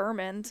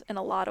predetermined in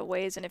a lot of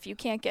ways. And if you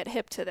can't get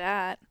hip to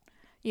that,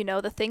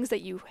 the things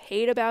that you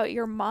hate about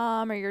your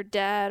mom or your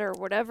dad or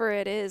whatever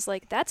it is,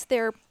 like that's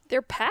their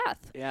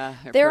path. Yeah.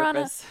 They're on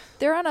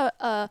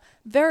a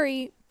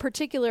very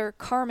particular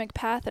karmic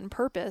path and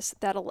purpose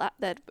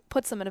that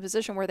puts them in a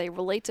position where they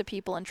relate to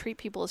people and treat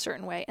people a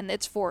certain way, and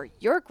it's for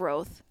your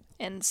growth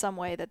in some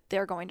way that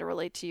they're going to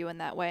relate to you in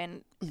that way.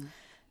 And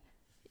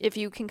if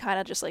you can kind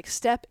of just like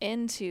step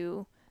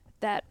into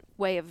that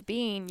way of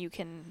being, you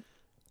can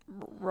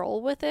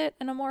roll with it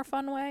in a more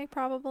fun way,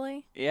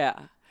 probably.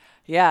 Yeah.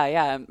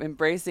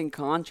 Embracing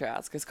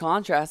contrast, because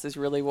contrast is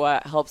really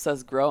what helps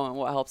us grow and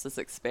what helps us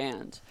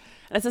expand.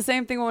 And it's the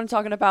same thing when I'm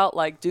talking about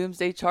like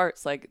doomsday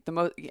charts. Like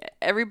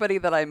everybody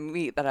that I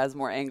meet that has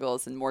more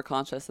angles and more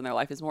contrast in their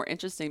life is more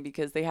interesting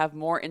because they have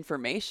more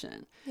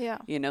information. Yeah.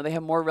 They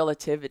have more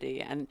relativity,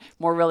 and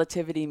more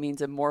relativity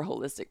means a more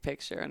holistic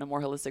picture, and a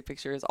more holistic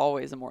picture is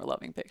always a more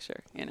loving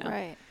picture.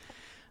 Right.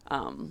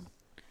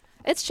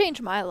 It's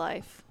changed my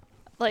life.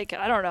 Like,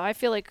 I don't know. I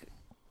feel like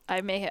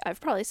I've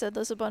probably said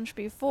this a bunch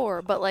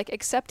before, but like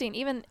accepting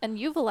even, and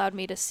you've allowed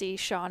me to see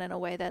Sean in a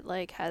way that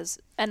like has,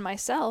 and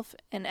myself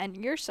and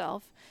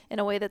yourself in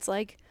a way that's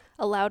like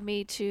allowed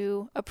me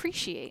to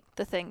appreciate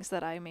the things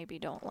that I maybe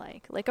don't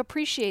like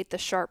appreciate the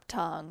sharp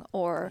tongue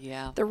or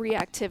the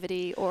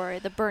reactivity or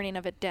the burning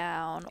of it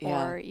down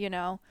or,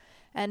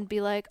 and be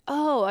like,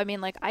 oh, I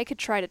mean, like I could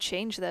try to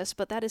change this,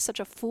 but that is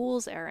such a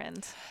fool's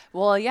errand.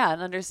 Well, yeah.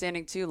 And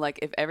understanding too, like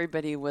if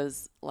everybody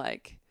was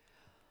like,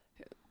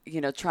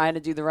 trying to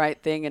do the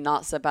right thing and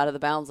not step out of the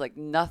bounds, like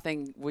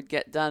nothing would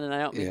get done. And I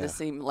don't mean to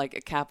seem like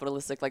a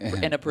capitalistic, like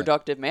in a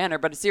productive manner,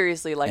 but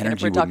seriously, like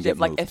energy in a productive,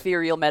 like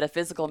ethereal,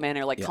 metaphysical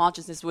manner, like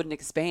consciousness wouldn't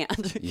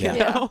expand.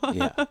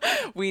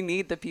 We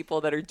need the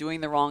people that are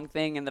doing the wrong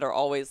thing and that are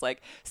always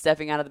like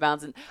stepping out of the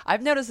bounds. And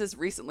I've noticed this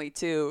recently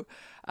too,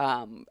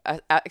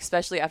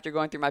 especially after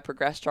going through my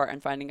progress chart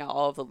and finding out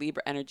all of the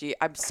Libra energy.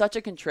 I'm such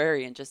a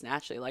contrarian just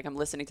naturally. Like I'm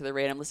listening to the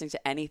radio, I'm listening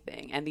to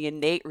anything, and the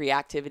innate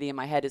reactivity in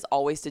my head is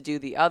always to do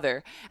the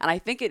other. And I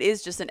think it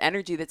is just an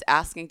energy that's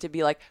asking to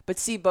be like, but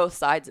see both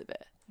sides of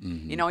it.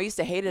 Mm-hmm. I used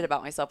to hate it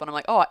about myself, and I'm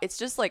like, oh, it's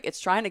just like it's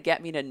trying to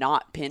get me to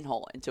not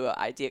pinhole into an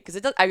idea, because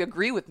it does. I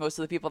agree with most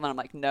of the people, and I'm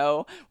like,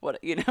 no, what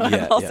and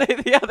I'll say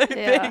the other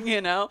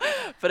thing,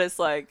 but it's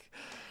like.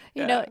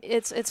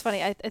 It's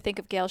funny. I think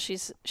of Gail.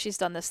 She's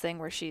done this thing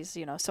where she's,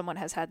 someone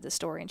has had this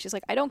story and she's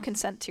like, I don't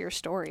consent to your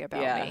story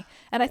about me.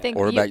 And I think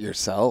about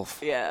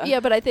yourself. Yeah.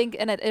 Yeah, but I think,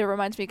 and it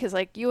reminds me, because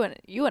like you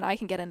and I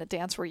can get in a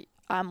dance where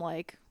I'm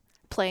like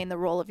playing the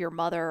role of your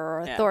mother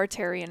or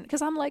authoritarian,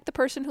 because I'm like the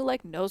person who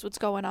like knows what's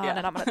going on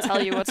and I'm going to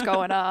tell you what's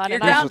going on. You're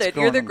grounded.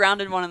 You're the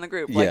grounded one in the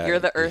group. Like you're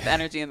the earth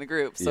energy in the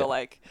group. So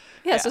like.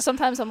 Yeah. So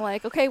sometimes I'm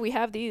like, okay, we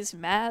have these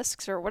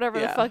masks or whatever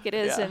the fuck it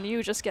is, and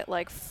you just get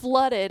like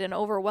flooded and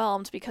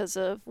overwhelmed because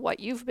of what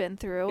you've been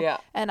through. Yeah.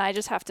 And I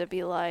just have to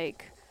be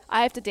like,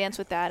 I have to dance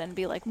with that and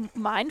be like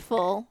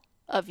mindful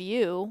of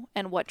you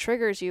and what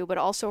triggers you, but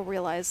also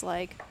realize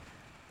like,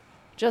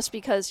 just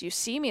because you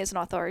see me as an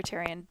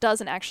authoritarian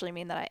doesn't actually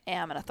mean that I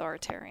am an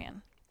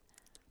authoritarian.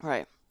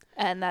 Right.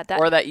 And that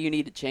or that you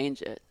need to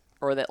change it,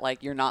 or that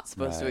like you're not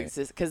supposed to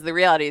exist, because the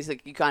reality is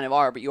like you kind of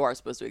are, but you are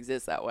supposed to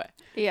exist that way.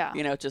 Yeah.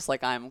 Just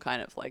like I'm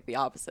kind of like the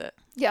opposite.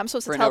 Yeah, I'm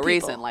supposed to for tell no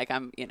people. reason. Like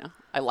I'm,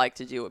 I like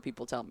to do what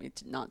people tell me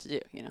not to do.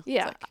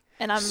 Yeah. Like,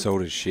 and I'm. So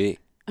does she.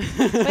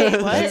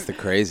 Wait, what? That's the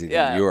crazy thing.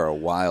 Yeah. You are a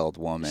wild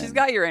woman. She's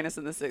got Uranus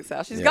in the 6th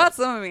house. She's got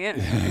some of me in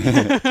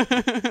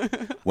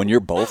her. When you're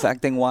both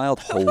acting wild,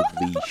 holy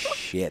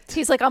shit.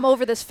 He's like, I'm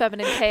over this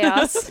feminine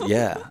chaos.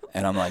 Yeah.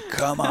 And I'm like,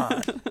 come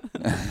on.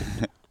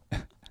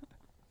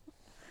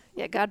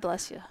 Yeah, God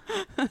bless you.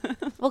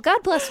 Well,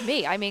 God bless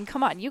me. I mean,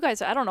 come on. You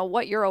guys, I don't know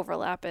what your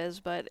overlap is,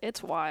 but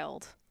it's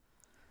wild.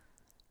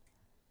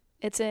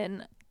 It's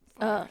in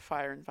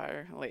Fire and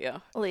fire.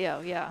 Leo.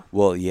 Leo, yeah.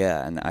 Well,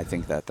 yeah. And I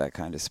think that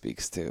kind of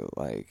speaks to,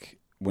 like,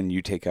 when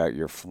you take out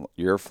your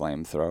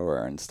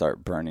flamethrower and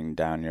start burning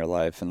down your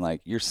life, and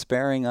like you're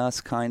sparing us,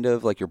 kind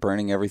of like you're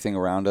burning everything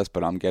around us,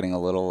 but I'm getting a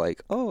little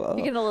like, oh. You're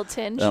getting a little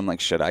tinge. And I'm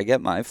like, should I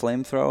get my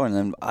flamethrower?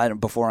 And then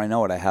before I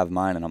know it, I have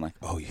mine, and I'm like,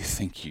 oh, you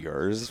think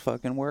yours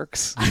fucking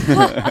works?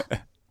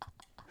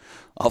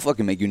 I'll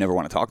fucking make you never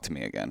want to talk to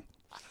me again.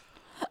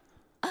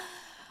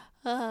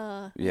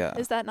 Yeah.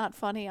 Is that not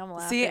funny? I'm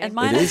laughing. See, and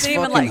mine isn't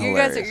even like you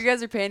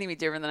guys are painting me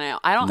different than I am.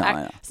 I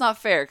know. It's not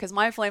fair because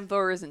my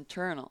flamethrower is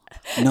internal.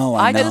 No,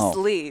 I know. just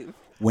leave.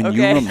 When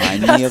you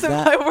remind me of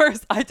that, my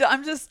worst.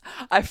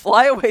 I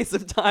fly away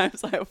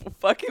sometimes. I have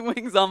fucking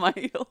wings on my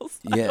heels.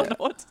 Yeah. I don't know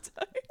what to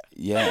tell you.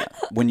 Yeah.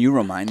 When you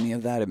remind me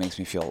of that, it makes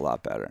me feel a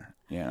lot better.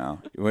 You know,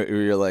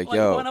 you're like,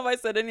 yo. When have I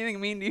said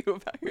anything mean to you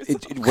about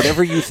yourself?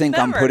 Whatever you think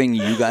I'm Never. putting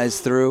you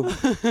guys through,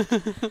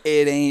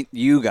 it ain't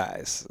you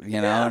guys.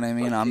 You know what I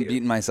mean? I'm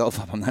beating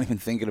myself up. I'm not even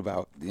thinking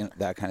about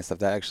that kind of stuff.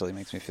 That actually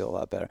makes me feel a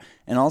lot better.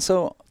 And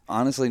also,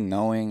 honestly,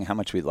 knowing how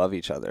much we love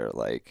each other,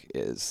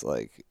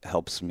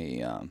 helps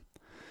me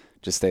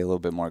just stay a little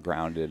bit more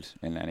grounded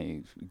in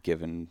any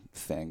given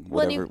thing.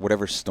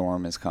 Whatever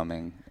storm is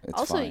coming, it's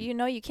also, fine.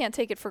 you can't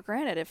take it for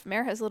granted. If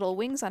Mare has little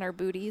wings on her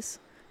booties,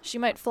 she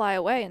might fly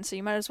away, and so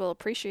you might as well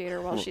appreciate her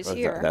while she's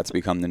here. That's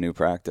become the new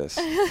practice.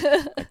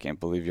 I can't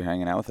believe you're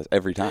hanging out with us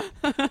every time.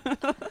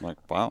 I'm like,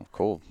 wow,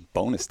 cool.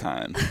 Bonus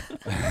time.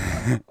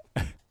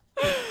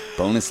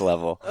 Bonus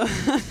level.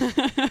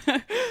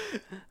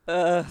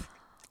 Yeah,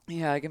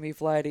 I can be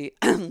flighty.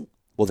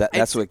 Well,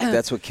 that's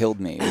what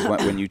killed me.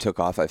 When you took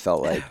off, I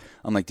felt like,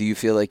 I'm like, do you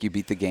feel like you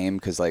beat the game?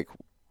 Because, like,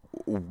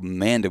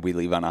 man, did we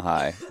leave on a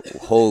high.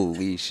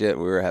 Holy shit,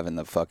 we were having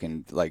the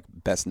fucking like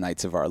best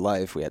nights of our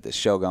life. We had this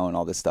show going,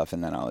 all this stuff,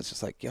 and then I was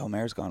just like, yo,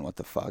 Mare's gone, what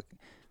the fuck?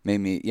 Made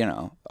me,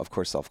 of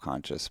course,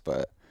 self-conscious,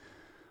 but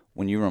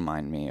when you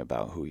remind me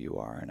about who you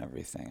are and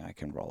everything, I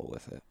can roll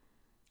with it.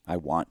 I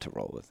want to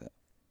roll with it.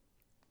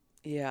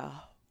 Yeah.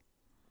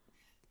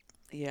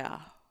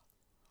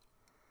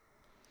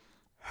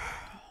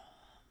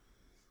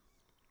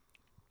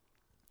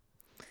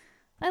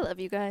 I love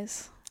you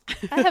guys.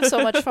 I have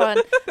so much fun.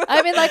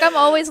 I mean, like, I'm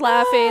always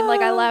laughing.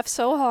 Like, I laugh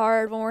so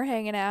hard when we're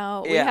hanging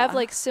out. We have,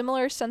 like,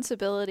 similar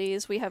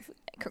sensibilities. We have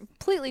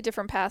completely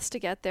different paths to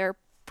get there,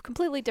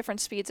 completely different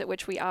speeds at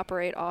which we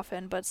operate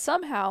often. But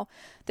somehow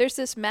there's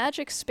this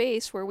magic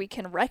space where we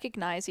can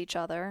recognize each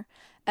other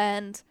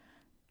and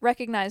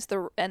recognize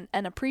and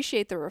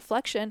appreciate the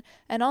reflection.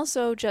 And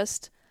also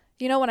just,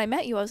 when I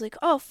met you, I was like,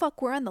 oh,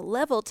 fuck, we're on the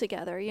level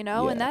together,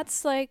 Yeah. And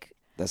that's, like...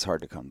 That's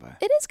hard to come by.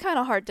 It is kind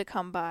of hard to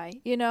come by,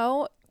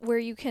 where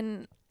you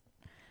can,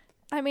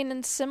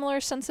 in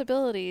similar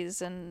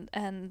sensibilities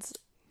and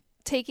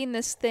taking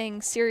this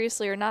thing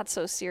seriously or not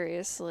so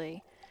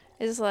seriously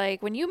is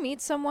like when you meet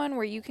someone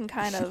where you can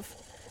kind of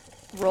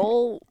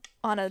roll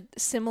on a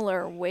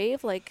similar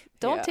wave, like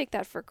don't take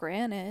that for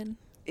granted.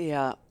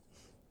 Yeah.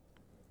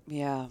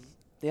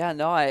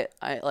 No, I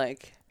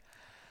like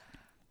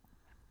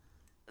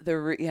the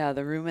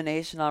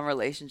rumination on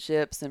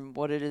relationships and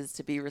what it is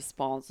to be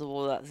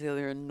responsible. That's the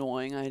other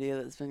annoying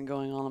idea that's been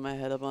going on in my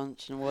head a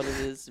bunch, and what it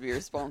is to be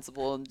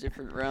responsible in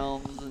different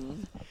realms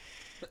and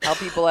how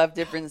people have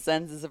different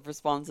senses of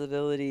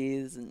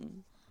responsibilities.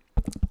 And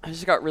I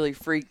just got really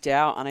freaked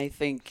out. And I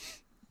think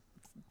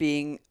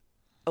being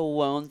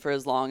alone for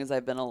as long as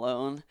I've been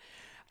alone,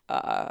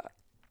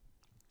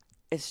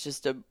 it's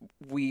just a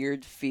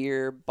weird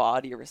fear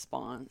body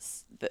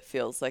response that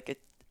feels like a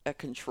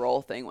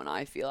control thing when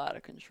I feel out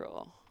of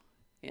control,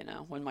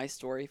 when my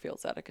story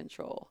feels out of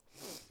control.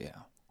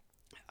 Yeah.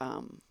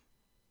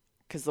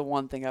 Because the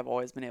one thing I've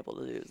always been able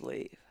to do is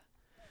leave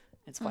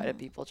in spite of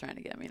people trying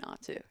to get me not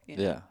to.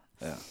 Yeah.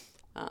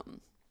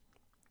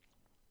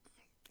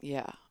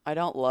 Yeah, I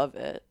don't love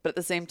it. But at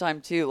the same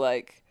time, too,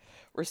 like,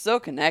 we're so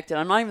connected.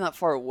 I'm not even that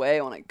far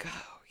away when I go,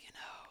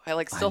 I,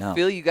 like, still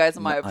feel you guys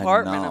in my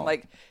apartment. I'm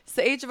like, it's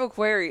the age of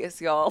Aquarius,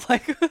 y'all.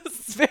 Like,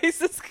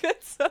 space is good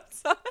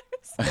sometimes.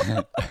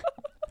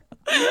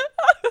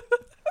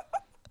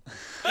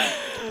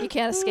 You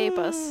can't escape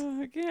us.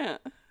 I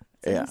can't.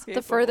 Yeah.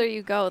 The further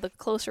you go, the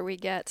closer we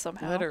get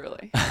somehow.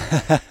 Literally.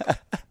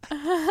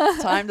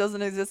 Time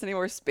doesn't exist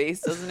anymore. Space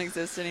doesn't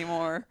exist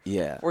anymore.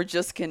 Yeah. We're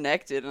just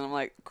connected. And I'm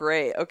like,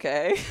 great.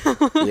 Okay.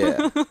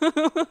 Yeah.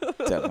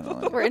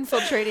 Definitely. We're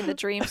infiltrating the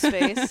dream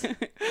space.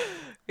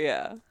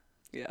 Yeah.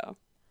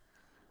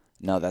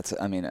 No, that's,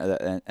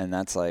 and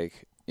that's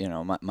like,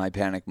 my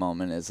panic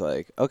moment is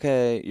like,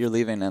 okay, you're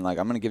leaving and like,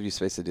 I'm going to give you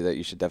space to do that.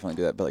 You should definitely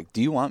do that. But like,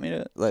 do you want me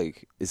to,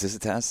 like, is this a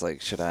test?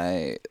 Like, should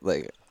I,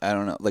 like, I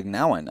don't know. Like,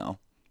 now I know.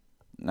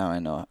 now I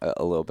know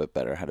a little bit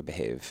better how to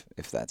behave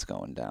if that's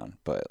going down.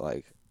 But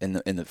like in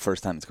the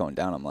first time it's going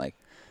down, I'm like,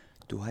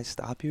 do I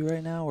stop you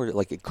right now? Or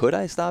like, could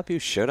I stop you?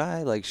 Should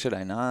I? Like, should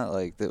I not?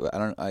 Like, I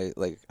don't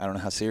know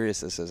how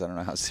serious this is. I don't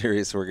know how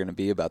serious we're gonna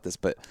be about this.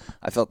 But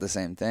I felt the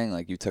same thing.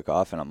 Like, you took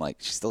off, and I'm like,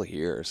 she's still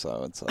here.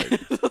 So it's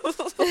like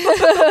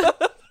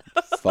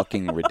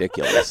fucking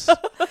ridiculous.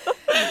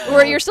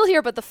 Or you're still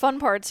here, but the fun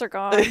parts are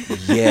gone.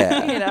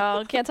 Yeah. You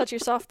know, can't touch your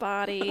soft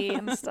body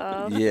and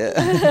stuff. Yeah.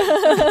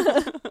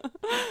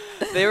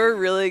 They were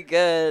really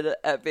good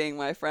at being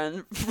my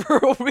friend for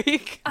a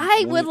week.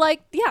 I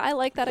like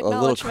that acknowledgement.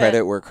 A little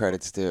credit where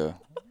credit's due.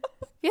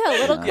 Yeah, a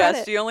little credit.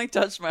 Yes, she only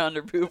touched my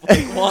underboob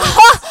like once.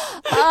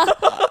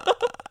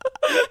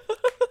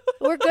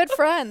 We're good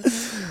friends.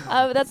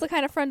 That's the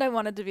kind of friend I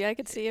wanted to be. I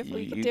could see if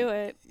we could do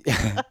it.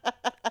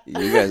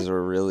 You guys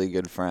were really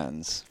good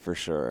friends, for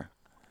sure.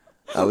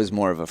 I was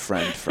more of a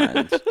friend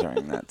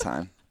during that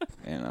time,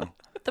 you know.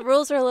 The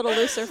rules are a little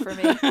looser for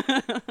me.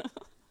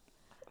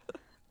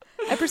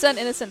 I present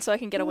innocent so I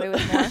can get away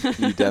with more.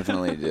 You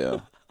definitely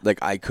do. Like,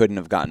 I couldn't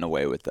have gotten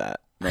away with that.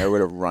 Mary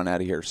would have run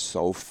out of here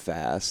so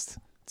fast.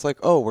 It's like,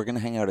 oh, we're going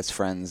to hang out as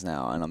friends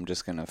now, and I'm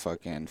just going to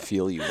fucking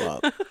feel you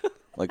up.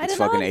 Like, it's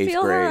fucking 8th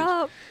feel grade. Her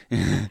up.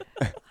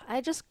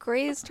 I just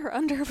grazed her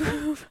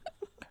underboob.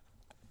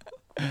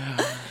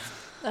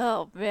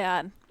 Oh,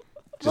 man.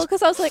 Well,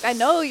 because I was like, I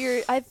know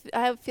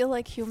I feel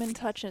like human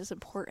touch is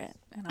important.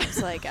 And I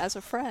was like, as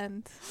a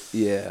friend,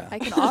 yeah, I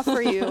can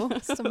offer you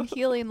some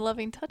healing,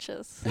 loving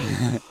touches.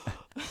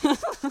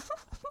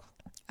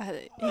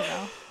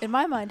 In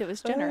my mind, it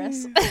was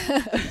generous.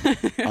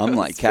 I'm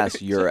like,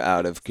 Cass, you're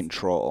out of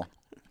control.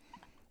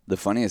 The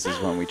funniest is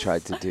when we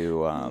tried to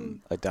do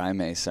a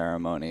daime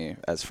ceremony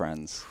as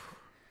friends,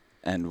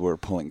 and we're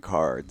pulling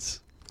cards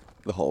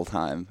the whole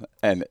time.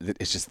 And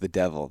it's just the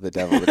devil.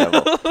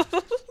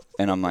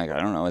 And I'm like, I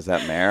don't know, is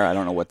that Mare? I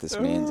don't know what this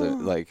means.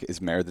 Like,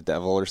 is Mare the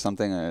devil or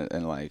something?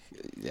 And like,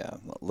 yeah,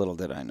 little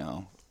did I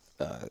know.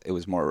 It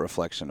was more a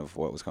reflection of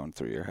what was going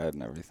through your head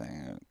and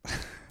everything.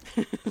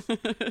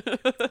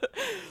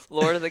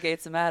 Lord of the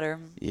Gates of Matter.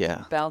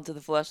 Yeah. Bound to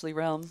the fleshly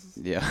realm.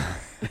 Yeah.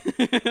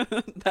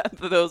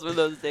 Those were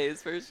those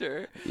days for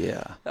sure.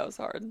 Yeah. That was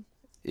hard.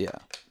 Yeah.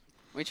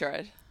 We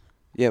tried.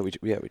 Yeah, we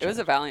tried. It was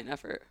a valiant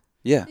effort.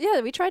 Yeah.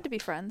 Yeah, we tried to be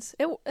friends.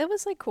 It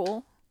was like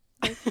cool.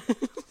 Like, I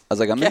was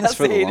like, I'm in this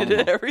for the long hated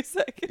it haul. every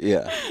second.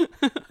 Yeah.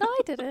 No, I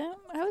didn't.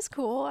 I was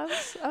cool. I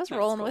was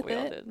rolling cool. with We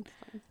all it. did.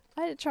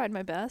 I tried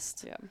my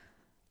best. Yeah.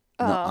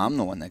 No, I'm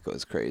the one that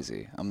goes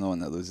crazy. I'm the one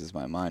that loses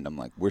my mind. I'm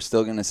like, we're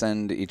still going to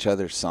send each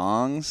other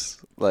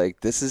songs?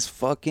 Like, this is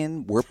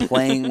fucking, we're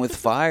playing with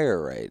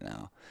fire right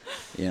now.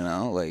 You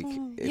know? Like,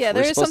 yeah,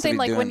 there is something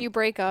like when you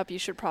break up, you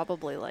should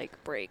probably,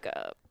 like, break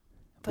up.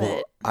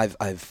 But well,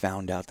 I've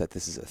found out that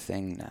this is a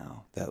thing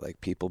now, that,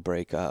 like, people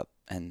break up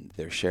and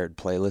their shared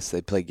playlists,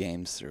 they play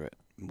games through it.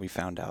 We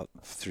found out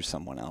through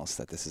someone else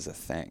that this is a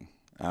thing.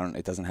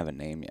 It doesn't have a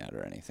name yet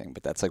or anything,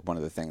 but that's like one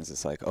of the things.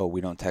 It's like, oh, we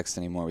don't text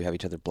anymore. We have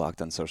each other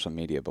blocked on social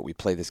media, but we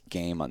play this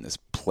game on this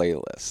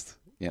playlist,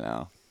 you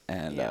know?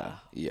 And yeah.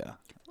 Well,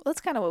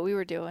 that's kind of what we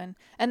were doing.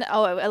 And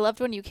I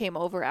loved when you came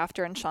over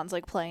after and Sean's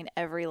like playing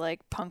every like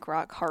punk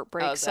rock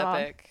heartbreak song.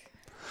 Epic.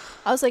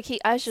 I was like,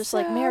 I was just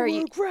like,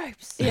 Mary,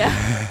 grapes.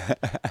 Yeah.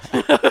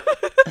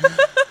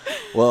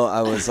 Well,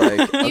 I was like,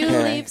 okay. You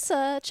leave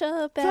such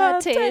a bad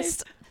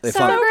taste. If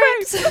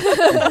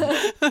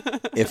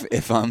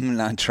I'm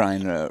not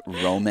trying to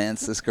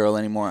romance this girl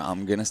anymore,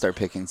 I'm going to start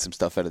picking some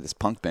stuff out of this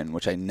punk bin,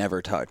 which I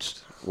never touched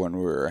when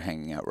we were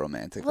hanging out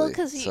romantically.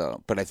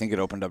 Well, but I think it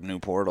opened up new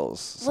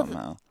portals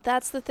somehow.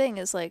 That's the thing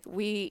is like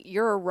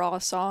you're a raw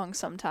song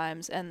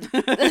sometimes. And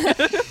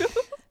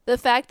the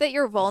fact that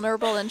you're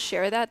vulnerable and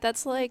share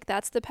that's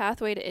the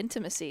pathway to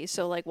intimacy.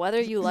 So like whether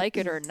you like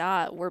it or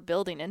not, we're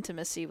building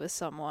intimacy with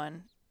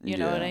someone. You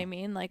know what I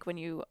mean? Like when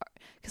you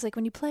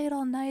play it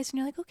all nice and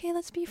you're like, okay,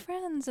 let's be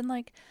friends, and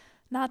like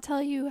not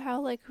tell you how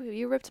like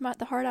you ripped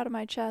the heart out of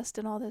my chest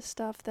and all this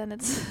stuff, then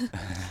it's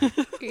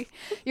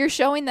you're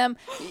showing them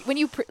when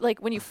you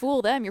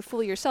fool them, you're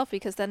fooling yourself,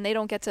 because then they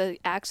don't get to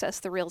access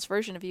the real's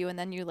version of you, and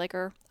then you like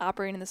are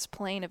operating in this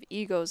plane of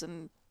egos,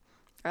 and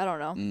I don't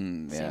know.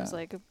 Seems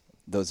like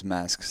those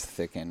masks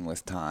thicken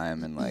with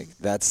time, and like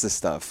that's the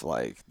stuff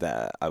like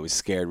that I was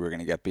scared we were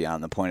gonna get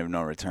beyond the point of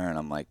no return.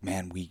 I'm like,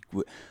 man, we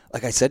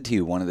like I said to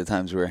you one of the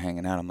times we were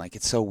hanging out, I'm like,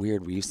 it's so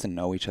weird, we used to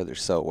know each other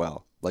so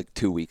well like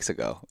 2 weeks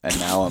ago, and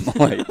now I'm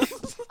like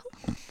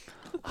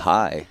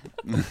hi.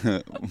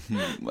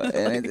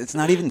 And it's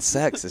not even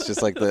sex, it's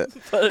just like the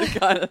but it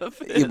kind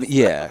of is.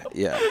 Yeah.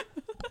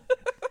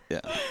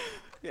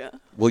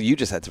 Well, you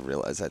just had to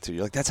realize that too.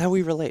 You're like, that's how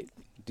we relate.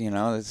 You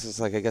know, it's just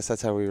like, I guess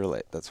that's how we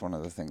relate. That's one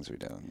of the things we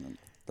do. And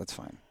that's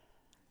fine.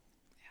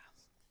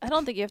 I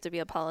don't think you have to be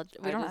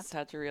apologetic. I just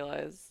had to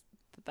realize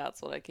that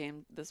that's what I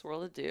came this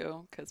world to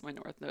do, because my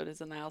North Node is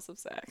in the house of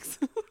sex.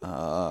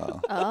 Oh.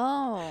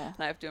 And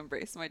I have to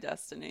embrace my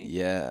destiny.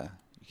 Yeah.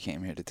 You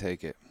came here to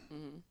take it.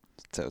 Mm-hmm.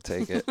 So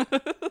take it.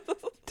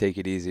 Take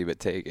it easy, but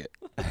take it.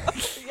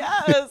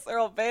 Yes,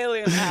 Earl Bailey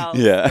in the house.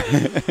 Yeah.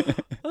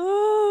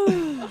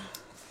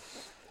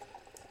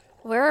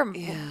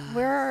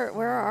 Where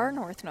are our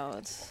north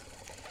nodes?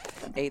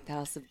 8th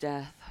house of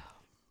death.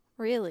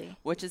 Really?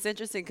 Which is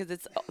interesting because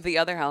it's the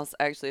other house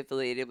actually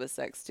affiliated with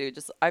sex too.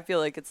 Just I feel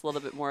like it's a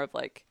little bit more of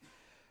like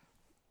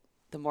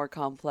the more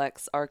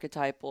complex,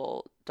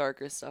 archetypal,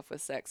 darker stuff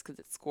with sex because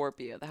it's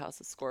Scorpio, the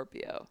house of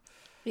Scorpio.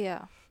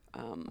 Yeah.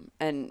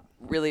 And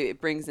really it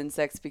brings in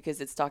sex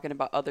because it's talking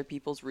about other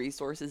people's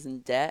resources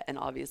and debt. And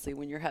obviously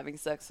when you're having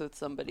sex with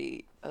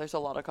somebody, there's a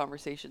lot of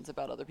conversations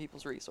about other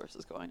people's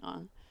resources going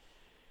on.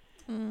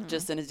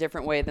 Just in a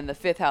different way than the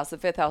 5th house. The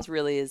 5th house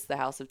really is the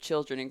house of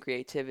children and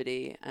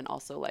creativity and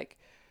also like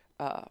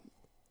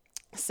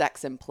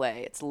sex and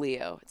play. It's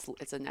Leo.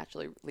 It's a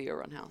naturally Leo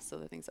run house. So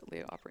the things that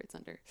Leo operates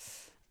under.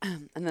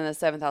 And then the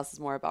 7th house is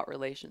more about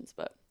relations,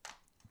 but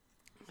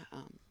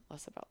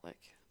less about like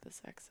the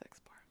sex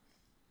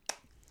part.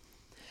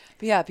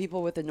 But yeah,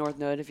 people with the North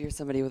Node, if you're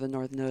somebody with a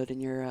North Node in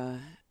your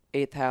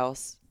 8th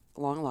house,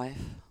 long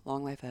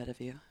life ahead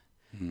of you.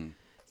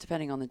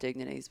 Depending on the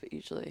dignities, but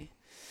usually.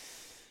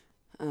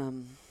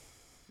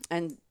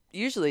 And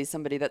usually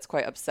somebody that's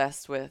quite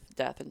obsessed with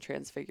death and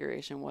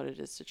transfiguration, what it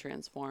is to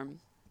transform.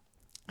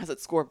 As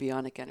it's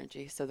scorpionic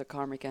energy. So the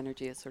karmic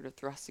energy is sort of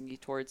thrusting you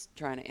towards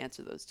trying to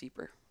answer those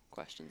deeper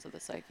questions of the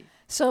psyche.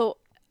 So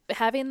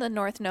having the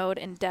North Node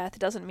in death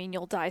doesn't mean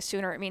you'll die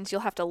sooner. It means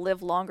you'll have to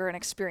live longer and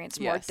experience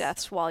more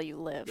deaths while you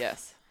live.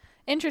 Yes.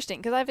 Interesting,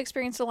 because I've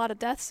experienced a lot of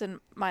deaths in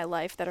my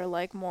life that are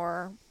like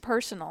more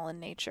personal in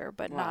nature,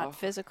 but not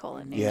physical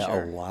in nature.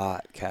 Yeah, a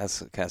lot.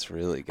 Cass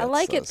really gets I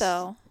like this, it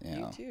though. You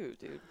know. You too,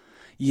 dude.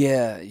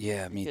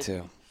 Yeah, me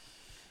too.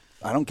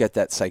 I don't get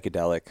that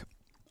psychedelic,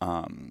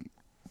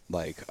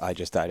 like I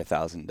just died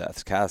 1,000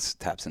 deaths. Cass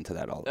taps into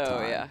that all the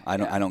time. Yeah.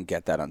 I don't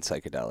get that on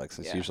psychedelics.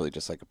 It's usually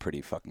just like a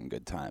pretty fucking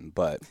good time.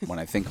 But when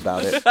I think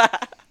about it,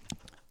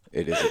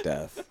 it is a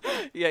death.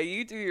 Yeah,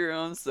 you do your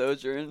own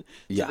sojourn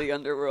to the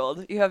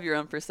underworld. You have your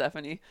own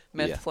Persephone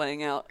myth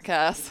playing out,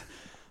 Cass,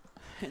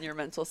 in your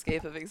mental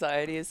scape of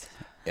anxieties.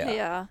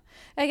 Yeah.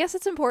 I guess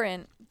it's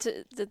important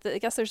I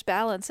guess there's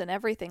balance in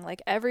everything.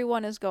 Like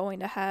everyone is going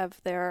to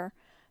have their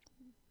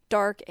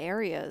dark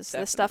areas,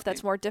 the stuff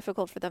that's more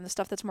difficult for them, the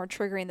stuff that's more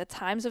triggering, the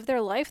times of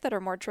their life that are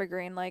more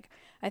triggering. Like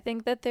I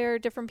think that there are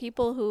different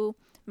people who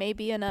may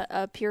be in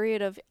a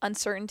period of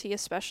uncertainty,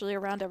 especially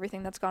around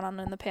everything that's gone on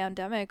in the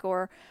pandemic,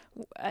 or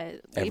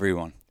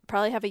everyone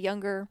probably have a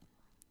younger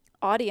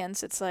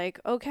audience. It's like,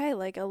 okay,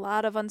 like a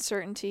lot of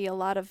uncertainty, a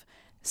lot of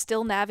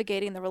still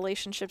navigating the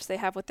relationships they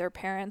have with their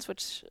parents,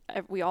 which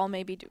we all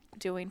may be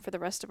doing for the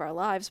rest of our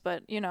lives.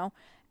 But, you know,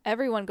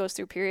 everyone goes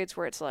through periods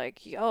where it's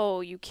like,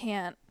 yo, you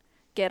can't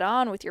get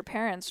on with your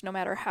parents no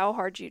matter how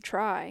hard you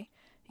try.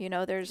 You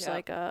know, there's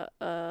like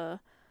a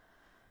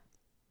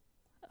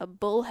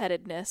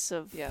bullheadedness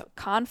of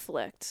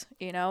conflict,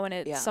 you know,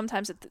 and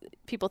sometimes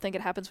people think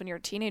it happens when you're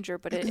a teenager,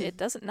 but it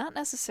doesn't, not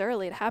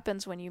necessarily. It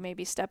happens when you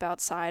maybe step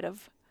outside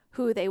of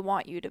who they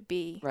want you to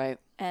be. Right.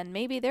 And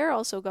maybe they're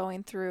also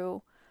going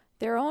through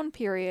their own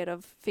period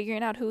of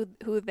figuring out who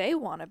they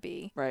want to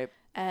be. Right.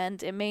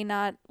 And it may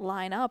not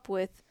line up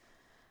with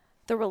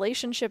the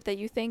relationship that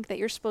you think that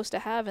you're supposed to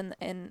have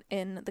in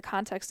the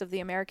context of the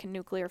American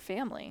nuclear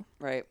family.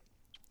 Right.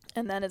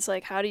 And then it's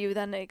like, how do you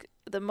then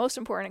the most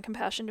important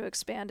compassion to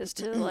expand is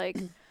to like,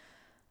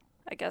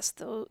 I guess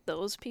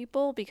those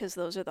people, because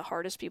those are the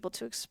hardest people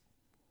to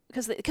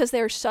because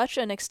they're such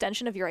an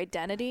extension of your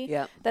identity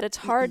that it's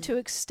hard to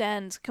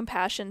extend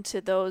compassion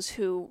to those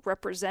who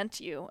represent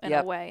you in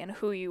a way and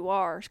who you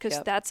are, because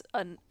that's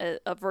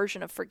a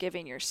version of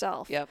forgiving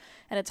yourself. And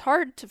it's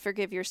hard to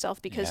forgive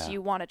yourself because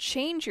you want to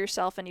change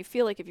yourself, and you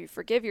feel like if you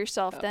forgive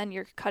yourself, then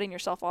you're cutting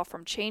yourself off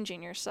from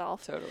changing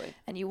yourself. Totally.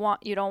 And you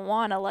don't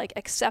want to like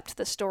accept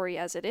the story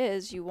as it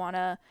is. You want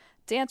to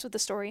dance with the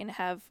story and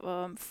have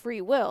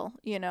free will,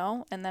 you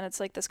know? And then it's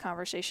like this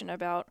conversation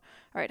about,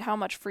 all right, how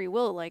much free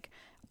will, like,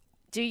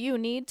 do you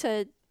need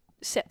to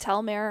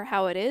tell Mare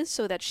how it is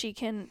so that she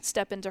can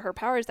step into her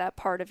power? Is that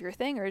part of your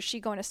thing? Or is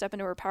she going to step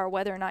into her power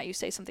whether or not you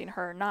say something to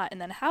her or not?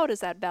 And then how does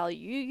that value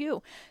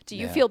you? Do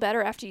you feel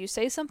better after you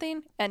say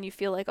something and you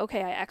feel like,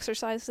 okay, I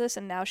exercised this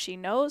and now she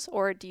knows?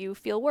 Or do you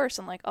feel worse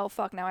and like, oh,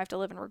 fuck, now I have to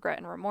live in regret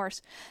and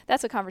remorse?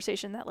 That's a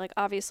conversation that like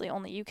obviously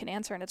only you can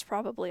answer, and it's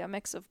probably a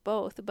mix of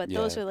both. But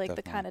those are like definitely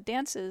the kind of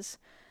dances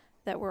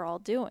that we're all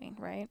doing,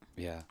 right?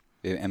 Yeah.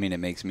 I mean, it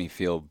makes me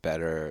feel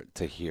better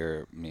to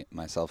hear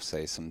myself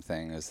say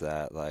something is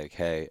that like,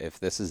 hey, if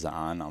this is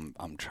on,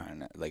 I'm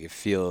trying to, like, it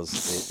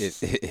feels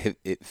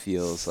it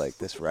feels like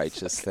this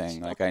righteous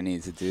thing. Like I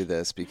need to do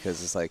this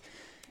because it's like,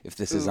 if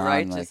this is on,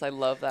 righteous, like, I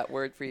love that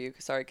word for you.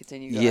 Sorry,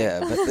 continue. Yeah,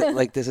 but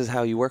like this is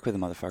how you work with a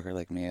motherfucker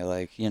like me.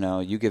 Like, you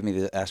know, you give me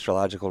the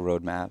astrological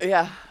roadmap.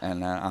 Yeah.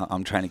 And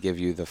I'm trying to give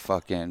you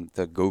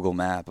the Google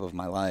map of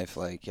my life.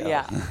 Like, yo.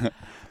 Yeah.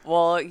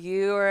 Well,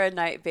 you are a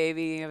night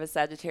baby. You have a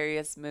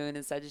Sagittarius moon,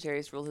 and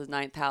Sagittarius rules his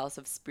 9th house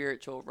of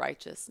spiritual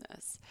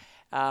righteousness.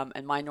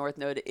 and my North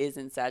Node is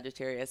in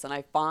Sagittarius, and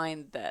I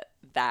find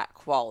that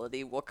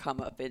quality will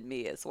come up in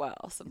me as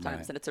well sometimes,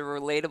 Right. and it's a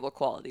relatable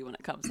quality when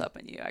it comes up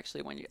in you.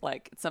 Actually, when you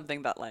like, it's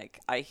something that like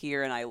I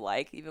hear and I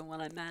like, even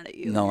when I'm mad at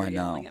you. No, and I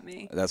you're know. yelling at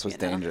me, That's what's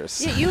you know?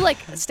 dangerous. Yeah, you like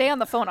stay on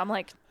the phone. I'm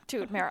like,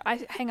 dude, Mara,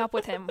 I hang up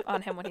with him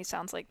on him when he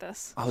sounds like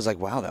this. I was like,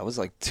 wow, that was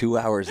like 2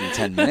 hours and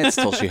 10 minutes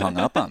till she hung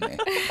up on me.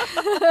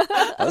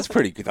 That's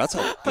pretty good. That's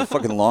the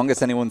fucking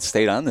longest anyone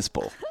stayed on this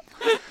bull.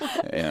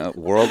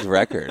 World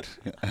record.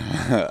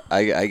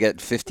 I get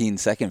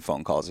 15-second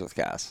phone calls with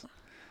Cass.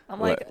 I'm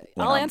like,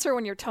 When I'll I'm- answer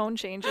when your tone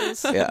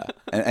changes. Yeah,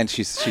 and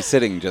she's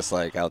sitting just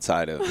like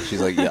outside of.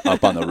 She's like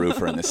up on the roof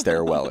or in the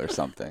stairwell or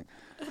something.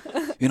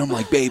 I'm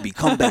like, baby,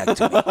 come back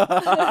to me.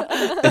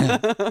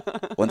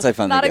 Once I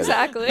finally Not get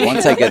exactly. it,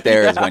 once I get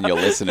there is when you'll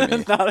listen to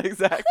me. Not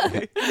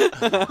exactly.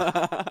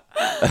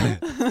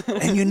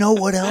 And you know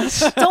what else?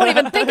 Don't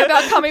even think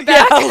about coming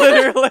back. Yeah,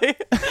 literally.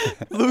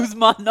 Lose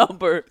my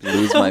number.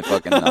 Lose my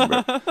fucking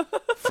number.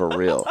 For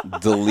real.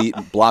 Delete,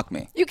 block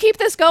me. You keep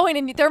this going,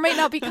 and there may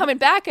not be coming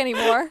back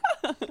anymore.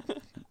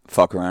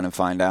 Fuck around and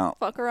find out.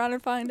 Fuck around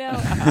and find out.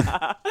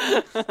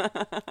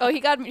 Oh, he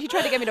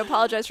tried to get me to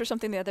apologize for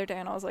something the other day,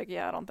 and I was like,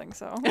 yeah, I don't think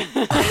so.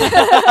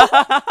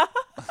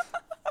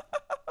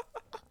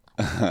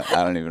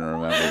 I don't even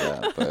remember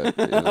that, but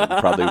it was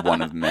probably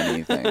one of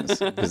many things.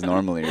 Because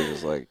normally you're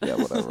just like, yeah,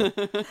 whatever.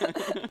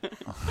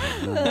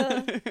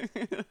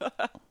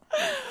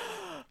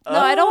 No,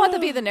 I don't want to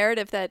be the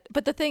narrative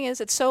but the thing is,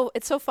 it's so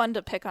fun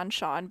to pick on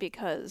Sean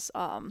because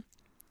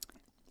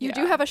you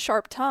do Yeah. have a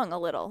sharp tongue a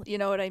little, you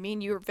know what I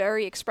mean? You're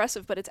very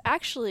expressive, but it's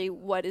actually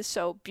what is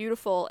so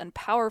beautiful and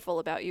powerful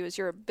about you is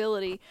your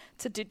ability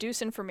to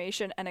deduce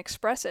information and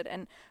express it.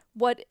 And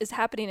what is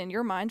happening in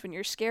your mind when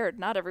you're scared,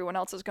 not everyone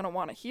else is going to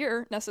want to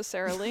hear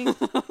necessarily,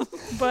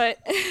 but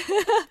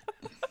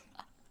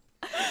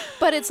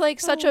but it's like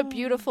such a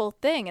beautiful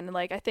thing. And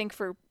like, I think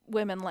for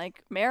women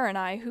like Mara and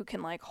I who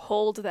can like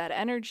hold that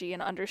energy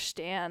and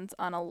understand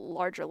on a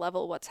larger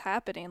level what's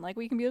happening, like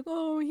we can be like,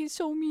 oh, he's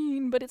so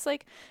mean, but it's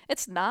like,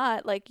 it's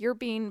not. Like, you're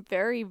being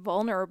very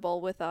vulnerable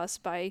with us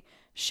by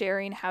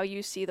sharing how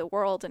you see the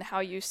world and how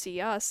you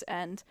see us,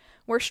 and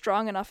we're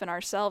strong enough in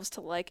ourselves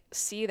to like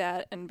see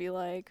that and be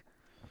like,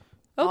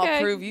 okay,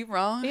 I'll prove you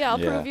wrong. yeah, I'll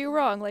Yeah. prove you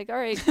wrong. Like, all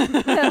right,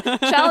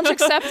 challenge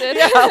accepted.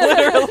 Yeah,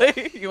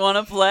 literally. You want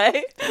to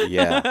play?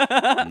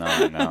 Yeah.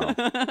 No.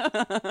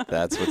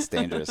 That's what's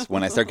dangerous.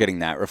 When I start getting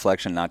that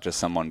reflection, not just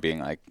someone being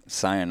like,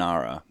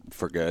 sayonara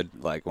for good.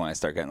 Like when I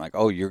start getting like,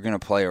 oh, you're going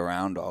to play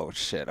around. Oh,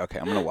 shit. Okay,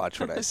 I'm going to watch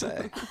what I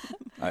say.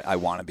 I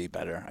want to be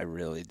better. I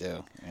really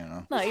do,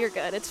 No, you're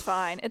good. It's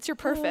fine. You're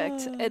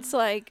perfect. It's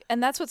like,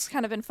 and that's what's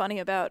kind of been funny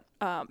about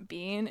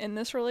being in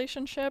this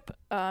relationship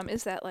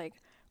is that like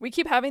we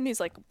keep having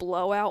these like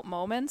blowout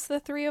moments, the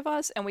three of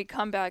us, and we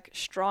come back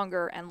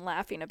stronger and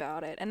laughing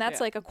about it. And that's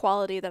Yeah. like a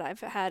quality that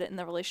I've had in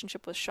the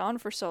relationship with Sean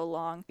for so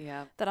long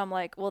Yeah. that I'm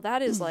like, well,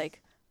 that is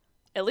like,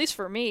 at least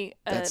for me,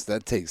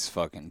 That takes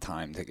fucking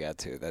time to get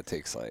to. That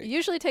takes like. it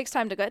usually takes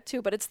time to get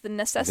to, but it's the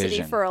necessity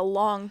Vision. for a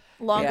longer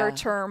Yeah.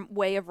 term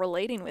way of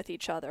relating with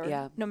each other.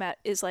 Yeah. No matter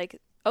is like,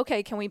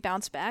 okay, can we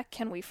bounce back?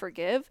 Can we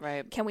forgive?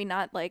 Right. Can we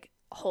not like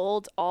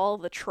hold all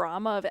the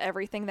trauma of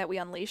everything that we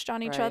unleashed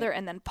on each Right. other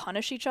and then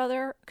punish each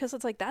other? Because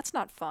it's like, that's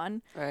not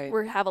fun. Right.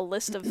 We have a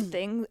list of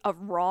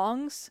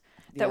wrongs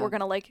that Yeah. we're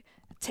gonna like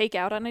take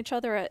out on each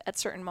other at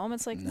certain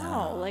moments. Like,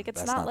 no, like it's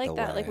that's not not like the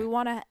that. Like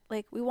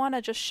way. we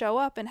wanna just show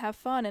up and have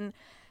fun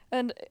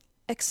and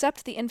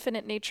accept the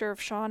infinite nature of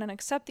Sean and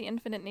accept the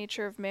infinite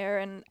nature of Mare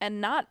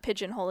and not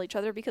pigeonhole each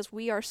other, because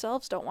we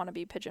ourselves don't want to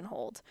be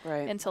pigeonholed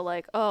Right. into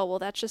like, oh, well,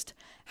 that's just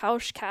how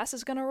Cass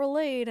is going to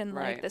relate. And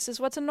like, Right. this is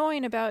what's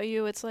annoying about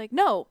you. It's like,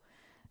 no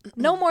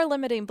more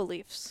limiting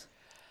beliefs.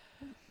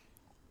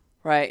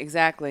 Right,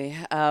 exactly.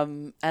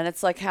 And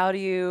it's like, how do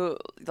you,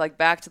 like,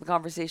 back to the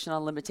conversation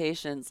on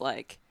limitations,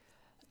 like,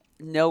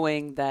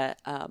 knowing that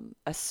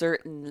a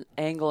certain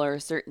angle or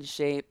a certain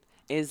shape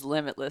is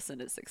limitless in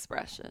its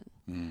expression,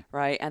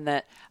 right? And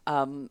that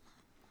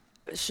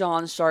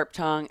Sean's sharp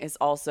tongue is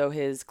also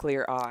his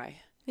clear eye.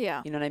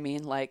 Yeah. You know what I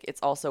mean? Like,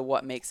 it's also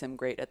what makes him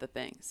great at the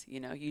things,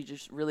 you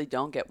just really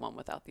don't get one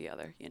without the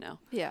other,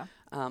 Yeah.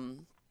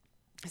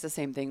 It's the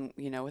same thing,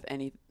 with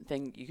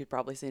anything you could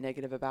probably say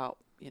negative about,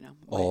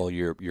 Oh,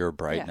 your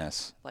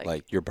brightness. like-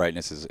 Like your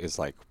brightness is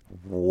like,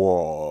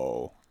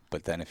 whoa.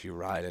 But then if you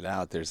ride it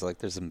out, there's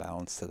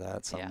imbalance to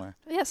that somewhere.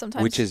 Yeah.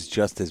 Sometimes. Which is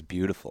just as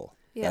beautiful.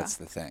 Yeah. That's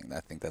the thing. I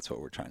think that's what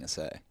we're trying to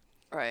say.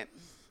 Right.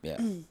 Yeah.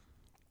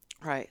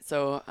 Right.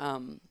 So,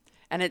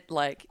 and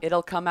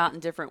it'll come out in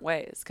different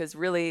ways, because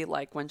really,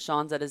 like, when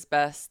Sean's at his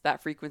best,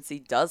 that frequency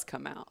does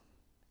come out.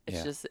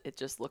 It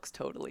just looks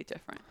totally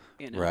different,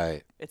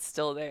 Right. It's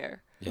still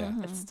there. Yeah.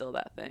 It's still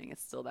that thing.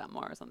 It's still that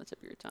Mars on the tip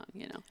of your tongue,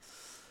 Yeah,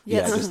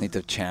 Yes. I just need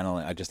to channel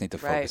it. I just need to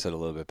focus Right. it a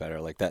little bit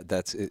better. Like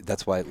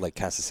that's why, like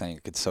Cass is saying,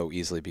 it could so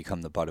easily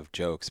become the butt of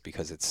jokes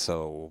because it's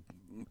so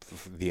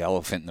the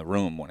elephant in the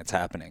room when it's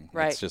happening.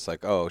 Right. It's just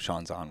like, oh,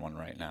 Sean's on one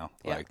right now.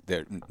 Yeah.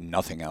 Like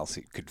nothing else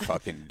could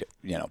fucking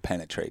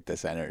penetrate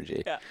this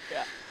energy. Yeah.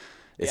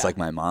 It's like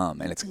my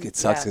mom, and it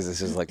sucks because it's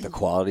just like the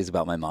qualities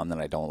about my mom that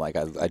I don't like.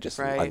 I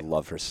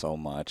love her so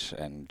much,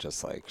 and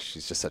just like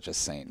she's just such a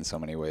saint in so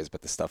many ways.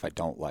 But the stuff I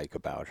don't like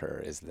about her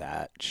is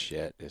that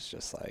shit. It's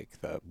just like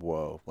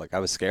whoa. Like I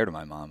was scared of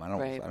my mom. I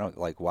don't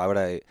like. Why would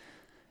I?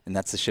 And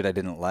that's the shit I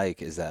didn't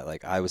like. Is that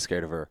like I was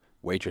scared of her.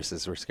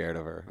 Waitresses were scared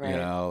of her. You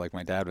know, like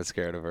my dad was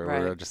scared of her.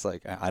 We were just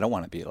like, I don't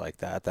want to be like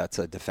that. That's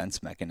a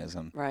defense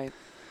mechanism. Right.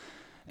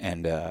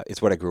 And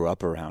it's what I grew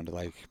up around.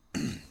 Like.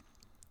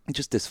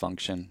 Just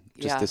dysfunction,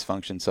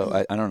 dysfunction.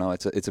 So I don't know.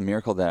 It's a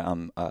miracle that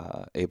I'm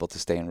able to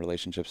stay in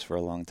relationships for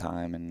a long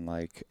time and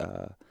like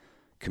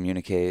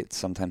communicate.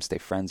 Sometimes stay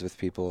friends with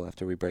people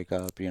after we break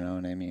up. You know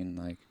what I mean?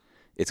 Like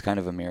it's kind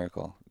of a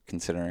miracle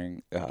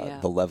considering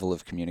the level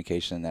of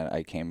communication that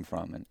I came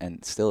from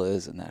and still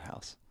is in that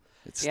house.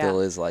 It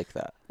still is like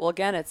that. Well,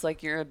 again, it's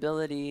like your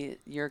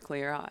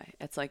clear eye.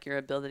 It's like your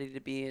ability to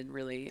be in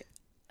really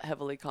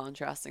heavily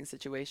contrasting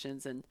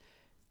situations and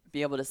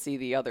be able to see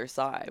the other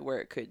side where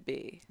it could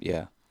be.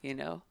 Yeah. You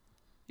know,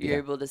 you're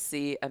able to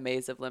see a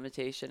maze of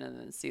limitation and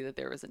then see that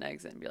there was an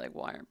exit and be like,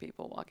 why aren't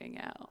people walking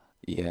out?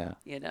 Yeah.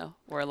 You know,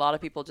 where a lot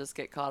of people just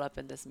get caught up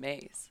in this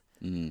maze.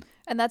 And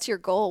that's your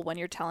goal when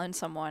you're telling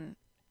someone,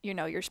 you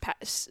know,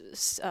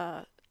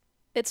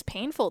 it's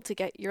painful to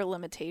get your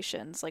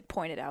limitations like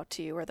pointed out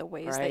to you or the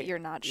ways that you're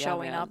not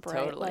showing up right.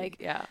 Totally.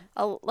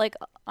 Like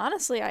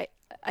honestly,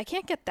 I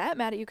can't get that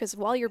mad at you because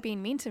while you're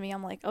being mean to me,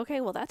 I'm like, okay,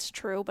 well, that's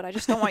true, but I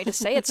just don't want you to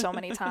say it so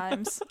many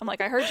times. I'm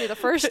like, I heard you the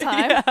first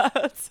time.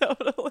 Yeah,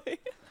 totally.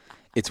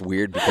 It's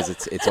weird because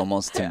it's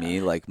almost to me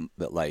like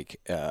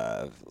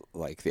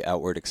the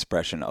outward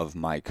expression of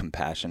my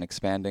compassion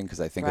expanding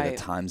because I think of the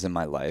times in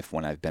my life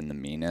when I've been the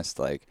meanest.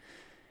 Like,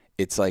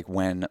 it's like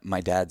when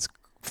my dad's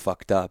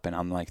fucked up and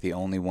I'm like the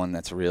only one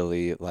that's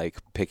really like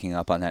picking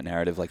up on that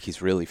narrative. Like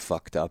he's really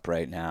fucked up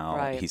right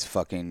now. He's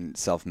fucking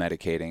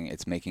self-medicating.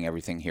 It's making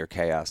everything here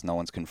chaos. No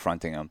one's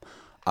confronting him.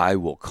 I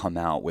will come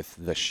out with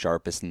the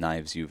sharpest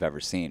knives you've ever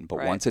seen.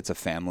 But once it's a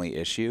family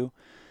issue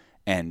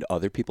and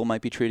other people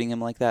might be treating him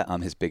like that,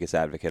 I'm his biggest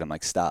advocate. I'm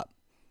like, stop.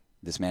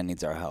 This man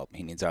needs our help.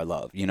 He needs our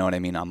love. You know what I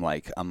mean? I'm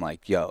like,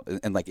 yo,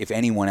 and like if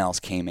anyone else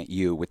came at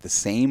you with the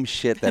same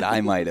shit that I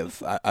might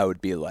have, I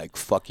would be like,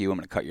 fuck you. I'm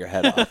going to cut your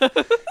head off.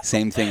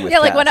 Same thing with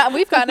like when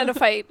we've gotten in a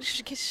fight,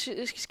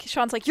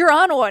 Sean's like, you're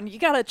on one. You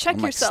got to check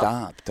yourself.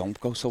 Stop. Don't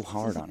go so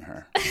hard on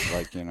her.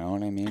 Like, you know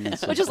what I mean?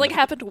 It's which is like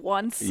happened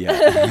once.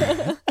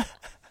 Yeah.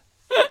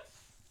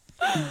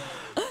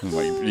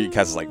 Like,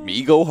 Cass is like,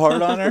 me go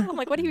hard on her? I'm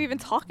like, what are you even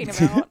talking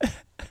about?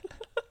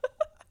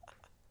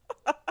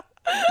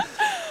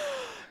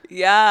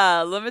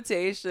 Yeah,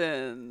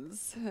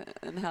 limitations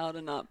and how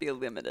to not be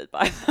limited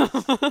by them.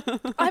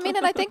 I mean,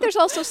 and I think there's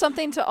also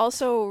something to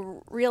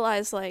also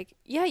realize, like,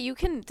 yeah, you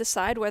can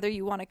decide whether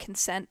you want to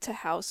consent to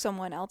how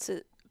someone else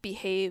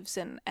behaves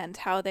and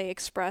how they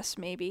express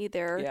maybe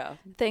their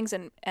things,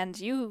 and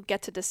you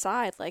get to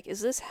decide, like,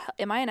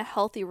 am I in a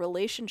healthy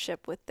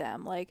relationship with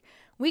them? Like,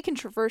 we can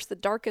traverse the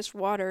darkest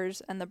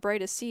waters and the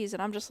brightest seas,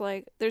 and I'm just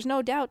like, there's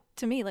no doubt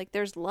to me, like,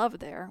 there's love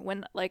there.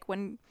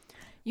 When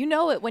you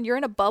know it, when you're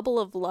in a bubble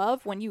of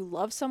love, when you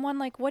love someone,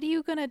 like, what are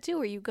you going to do?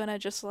 Are you going to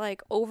just,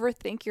 like,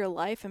 overthink your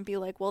life and be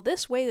like, well,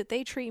 this way that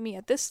they treat me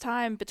at this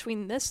time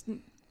between this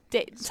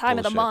time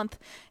of the month?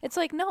 It's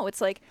like, no,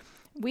 it's like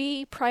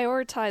we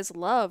prioritize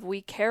love.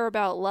 We care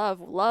about love.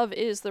 Love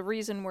is the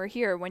reason we're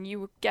here. When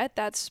you get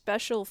that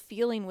special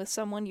feeling with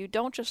someone, you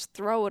don't just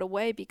throw it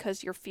away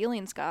because your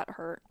feelings got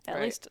hurt.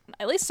 At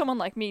least someone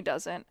like me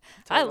doesn't.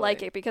 Totally. I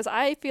like it because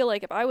I feel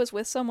like if I was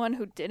with someone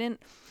who didn't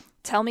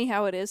tell me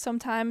how it is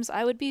sometimes,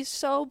 I would be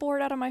so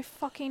bored out of my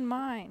fucking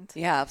mind.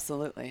 Yeah,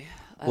 absolutely.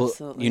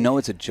 Well, you know,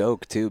 it's a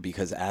joke too,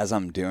 because as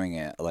I'm doing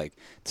it, like,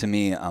 to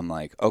me, I'm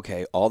like,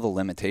 okay, all the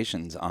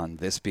limitations on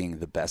this being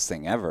the best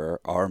thing ever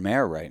are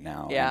Mare right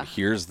now. Yeah. And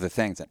here's the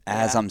things. And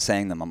as I'm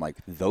saying them, I'm like,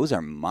 those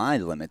are my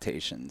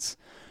limitations.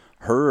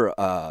 Her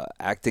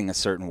acting a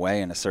certain way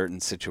in a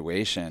certain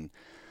situation,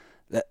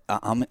 that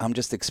I'm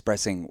just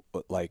expressing,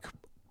 like,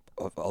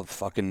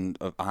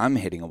 I'm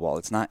hitting a wall.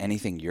 It's not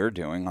anything you're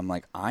doing. I'm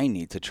like, I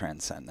need to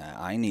transcend that.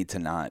 I need to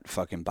not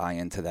fucking buy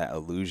into that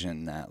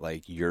illusion that,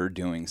 like, you're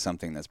doing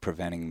something that's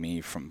preventing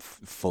me from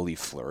fully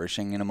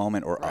flourishing in a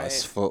moment, or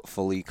us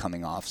fully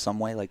coming off some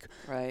way. Like,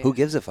 who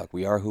gives a fuck?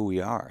 We are who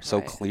we are so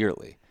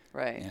clearly.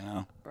 Right. You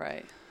know?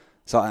 Right.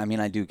 So, I mean,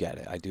 I do get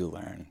it. I do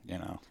learn, you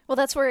know. Well,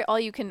 that's where all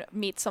you can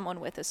meet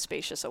someone with is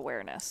spacious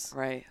awareness.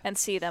 Right. And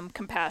see them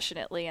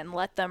compassionately and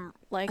let them,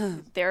 like,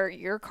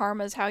 your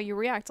karma is how you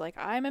react. Like,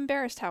 I'm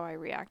embarrassed how I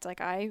react.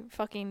 Like, I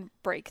fucking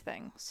break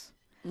things.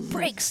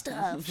 Break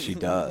stuff. She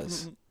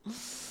does.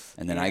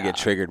 And then I get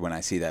triggered when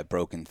I see that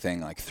broken thing,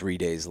 like, 3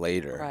 days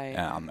later. Right.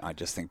 And I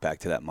just think back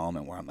to that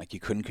moment where I'm like, you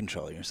couldn't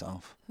control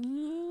yourself.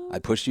 I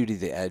pushed you to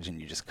the edge and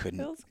you just couldn't.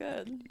 Feels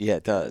good. Yeah,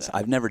 it does.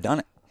 I've never done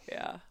it.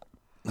 Yeah.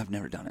 I've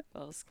never done it.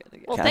 Well, it's good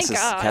again. Well, thank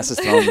God. Cass has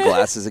thrown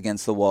glasses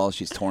against the wall.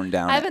 She's torn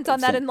down. I haven't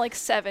done that in like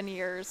 7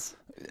 years.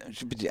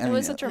 It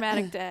was a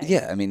dramatic day.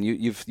 Yeah, I mean,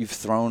 you've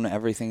thrown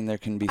everything there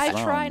can be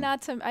thrown.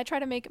 I try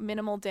to make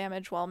minimal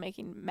damage while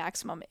making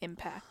maximum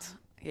impact.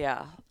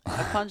 Yeah,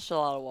 I punched a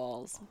lot of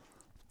walls.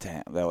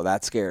 Damn, well,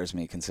 that scares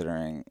me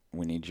considering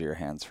we need your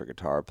hands for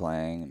guitar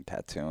playing and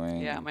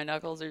tattooing. Yeah, my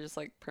knuckles are just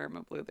like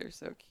perma blue. They're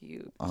so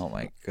cute. Oh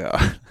my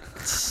God.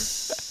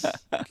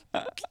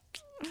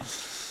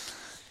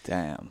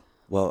 Damn.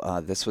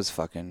 Well, this was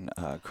fucking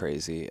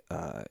crazy.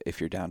 If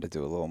you're down to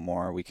do a little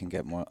more, we can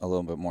get a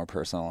little bit more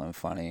personal and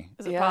funny.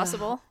 Is it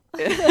possible?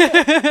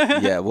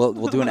 Yeah,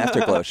 we'll do an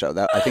afterglow show.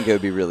 I think it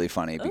would be really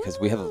funny because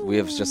we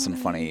have just some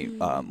funny,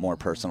 more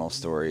personal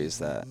stories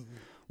that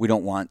we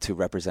don't want to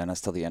represent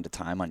us till the end of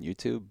time on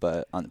YouTube,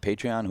 but on the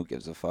Patreon, who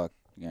gives a fuck?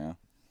 You know.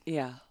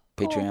 Yeah.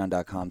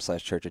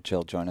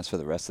 Patreon.com/churchofchill. Join us for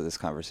the rest of this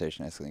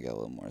conversation. It's gonna get a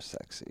little more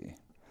sexy.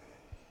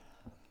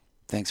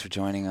 Thanks for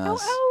joining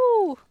us.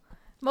 Oh.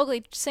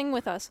 Mowgli, sing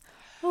with us.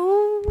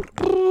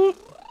 Mowgli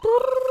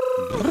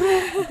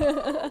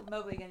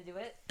gonna do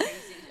it?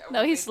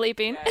 No, he's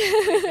sleeping.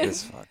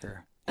 This fucker.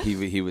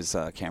 He was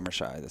camera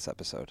shy this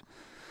episode.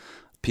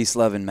 Peace,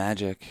 love, and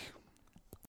magic.